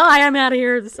like, "Bye, I'm out of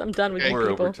here. I'm done with you people."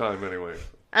 We're over time anyway.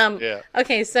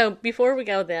 Okay, so before we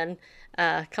go, then.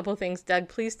 A couple of things. Doug,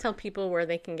 please tell people where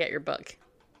they can get your book.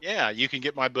 Yeah, you can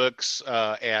get my books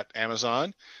at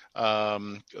Amazon.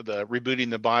 The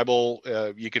Rebooting the Bible,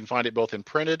 you can find it both in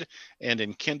printed and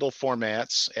in Kindle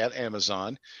formats at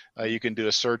Amazon. You can do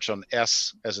a search on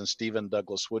S as in Stephen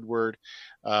Douglas Woodward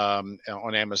on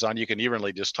Amazon. You can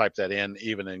evenly just type that in,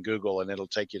 even in Google, and it'll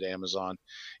take you to Amazon.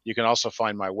 You can also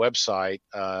find my website,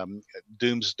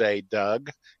 Doomsday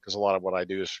Doug, because a lot of what I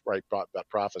do is write about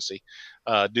prophecy.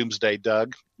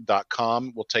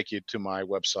 DoomsdayDoug.com will take you to my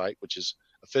website, which is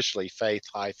officially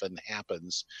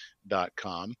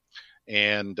faith-happens.com.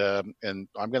 And I'm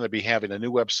going to be having a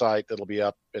new website that'll be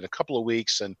up in a couple of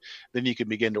weeks, and then you can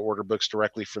begin to order books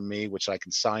directly from me, which I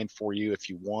can sign for you if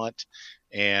you want.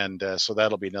 And so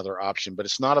that'll be another option, but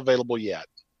it's not available yet.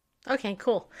 Okay,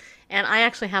 cool. And I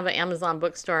actually have an Amazon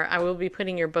bookstore. I will be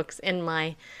putting your books in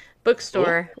my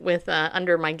bookstore with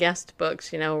under my guest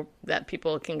books, that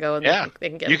people can go and they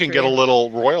can get. You can get a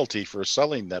little royalty for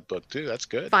selling that book too. That's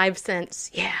good. 5 cents.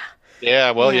 Yeah.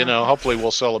 Yeah, well, hopefully we'll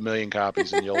sell 1 million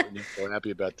copies, and you'll feel happy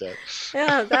about that.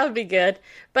 Yeah, that would be good.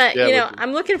 But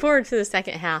I'm looking forward to the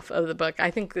second half of the book.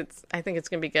 I think it's going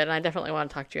to be good, and I definitely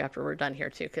want to talk to you after we're done here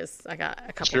too, because I got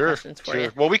a couple questions for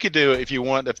you. Well, we could do, if you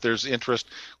want, if there's interest,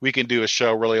 we can do a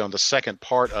show really on the second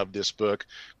part of this book,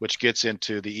 which gets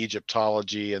into the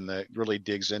Egyptology and really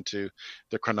digs into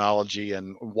the chronology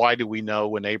and why do we know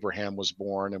when Abraham was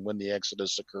born and when the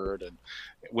Exodus occurred and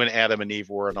when Adam and Eve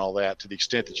were and all that. To the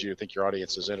extent that you think your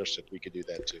audience is interested, we could do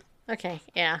that too. Okay,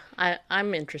 yeah,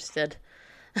 I'm interested.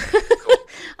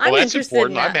 Well, that's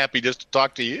important. I'm happy just to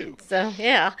talk to you. So,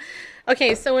 yeah.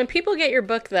 Okay, so when people get your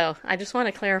book, though, I just want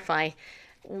to clarify,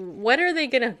 what are they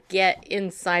going to get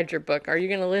inside your book? Are you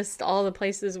going to list all the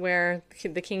places where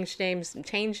the King James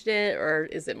changed it, or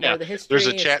is it more the history? There's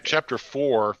a chapter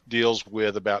 4 deals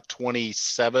with about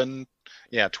 27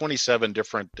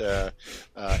 different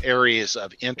areas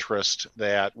of interest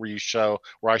where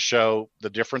I show the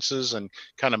differences and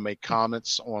kind of make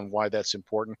comments on why that's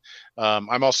important.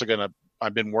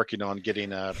 I've been working on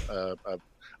getting a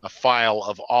file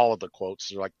of all of the quotes.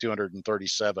 They're like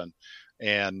 237,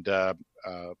 and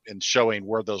showing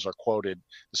where those are quoted,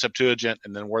 the Septuagint,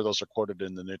 and then where those are quoted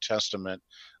in the New Testament,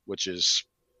 which is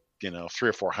 300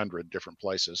 or 400 different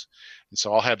places. And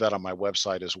so I'll have that on my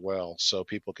website as well, so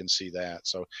people can see that.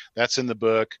 So that's in the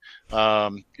book.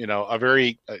 A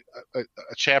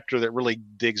chapter that really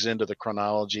digs into the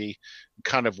chronology,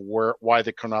 kind of why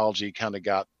the chronology kind of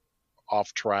got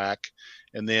off track.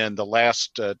 And then the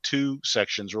last 2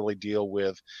 sections really deal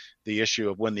with the issue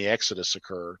of when the Exodus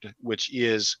occurred, which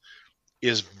is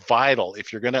vital.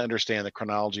 If you're going to understand the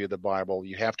chronology of the Bible,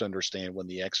 you have to understand when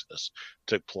the Exodus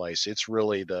took place. It's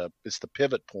really the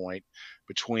pivot point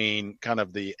between kind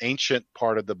of the ancient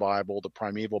part of the Bible, the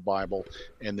primeval Bible,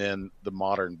 and then the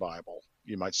modern Bible.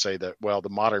 You might say that, well, the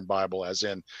modern Bible, as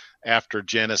in after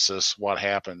Genesis, what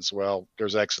happens? Well,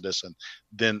 there's Exodus, and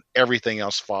then everything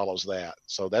else follows that.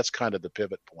 So that's kind of the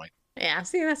pivot point. Yeah,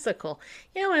 see, that's so cool.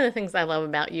 One of the things I love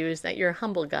about you is that you're a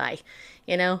humble guy,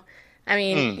 I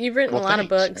mean, you've written a lot of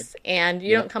books, and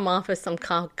you don't come off as some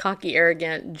cocky,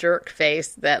 arrogant jerk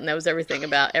face that knows everything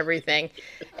about everything.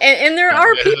 And there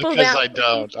are people that... I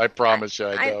don't. I promise you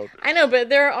I don't. I know, but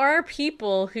there are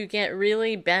people who get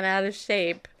really bent out of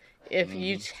shape if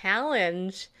you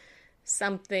challenge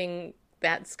something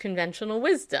that's conventional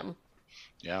wisdom.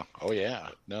 Yeah. Oh, yeah.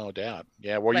 No doubt.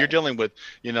 Yeah. Well, you're dealing with,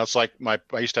 it's like I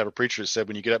used to have a preacher that said,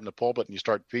 when you get up in the pulpit and you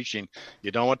start preaching,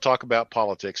 you don't want to talk about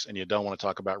politics and you don't want to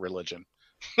talk about religion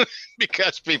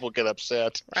because people get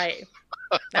upset. Right.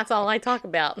 That's all I talk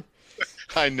about.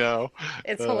 I know.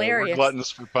 It's hilarious. We're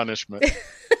gluttons for punishment.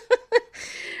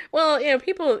 Well,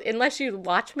 people, unless you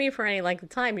watch me for any length of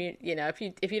time,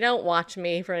 if you don't watch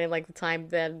me for any length of time,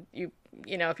 then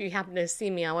if you happen to see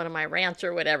me on one of my rants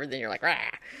or whatever, then you're like, rah.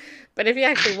 But if you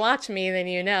actually watch me, then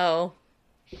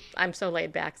I'm so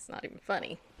laid back, it's not even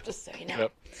funny. Just so you know.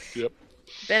 Yep.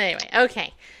 But anyway,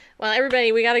 okay. Well,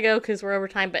 everybody, we got to go because we're over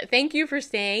time. But thank you for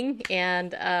staying.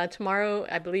 And tomorrow,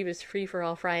 I believe, is Free for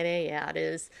All Friday. Yeah, it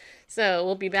is. So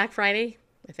we'll be back Friday,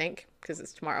 I think, because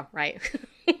it's tomorrow, right?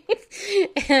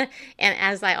 And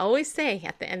as I always say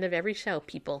at the end of every show,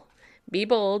 people, be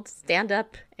bold, stand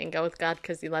up, and go with God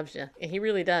because He loves you. And He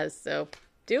really does. So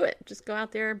do it. Just go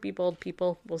out there, be bold,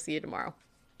 people. We'll see you tomorrow.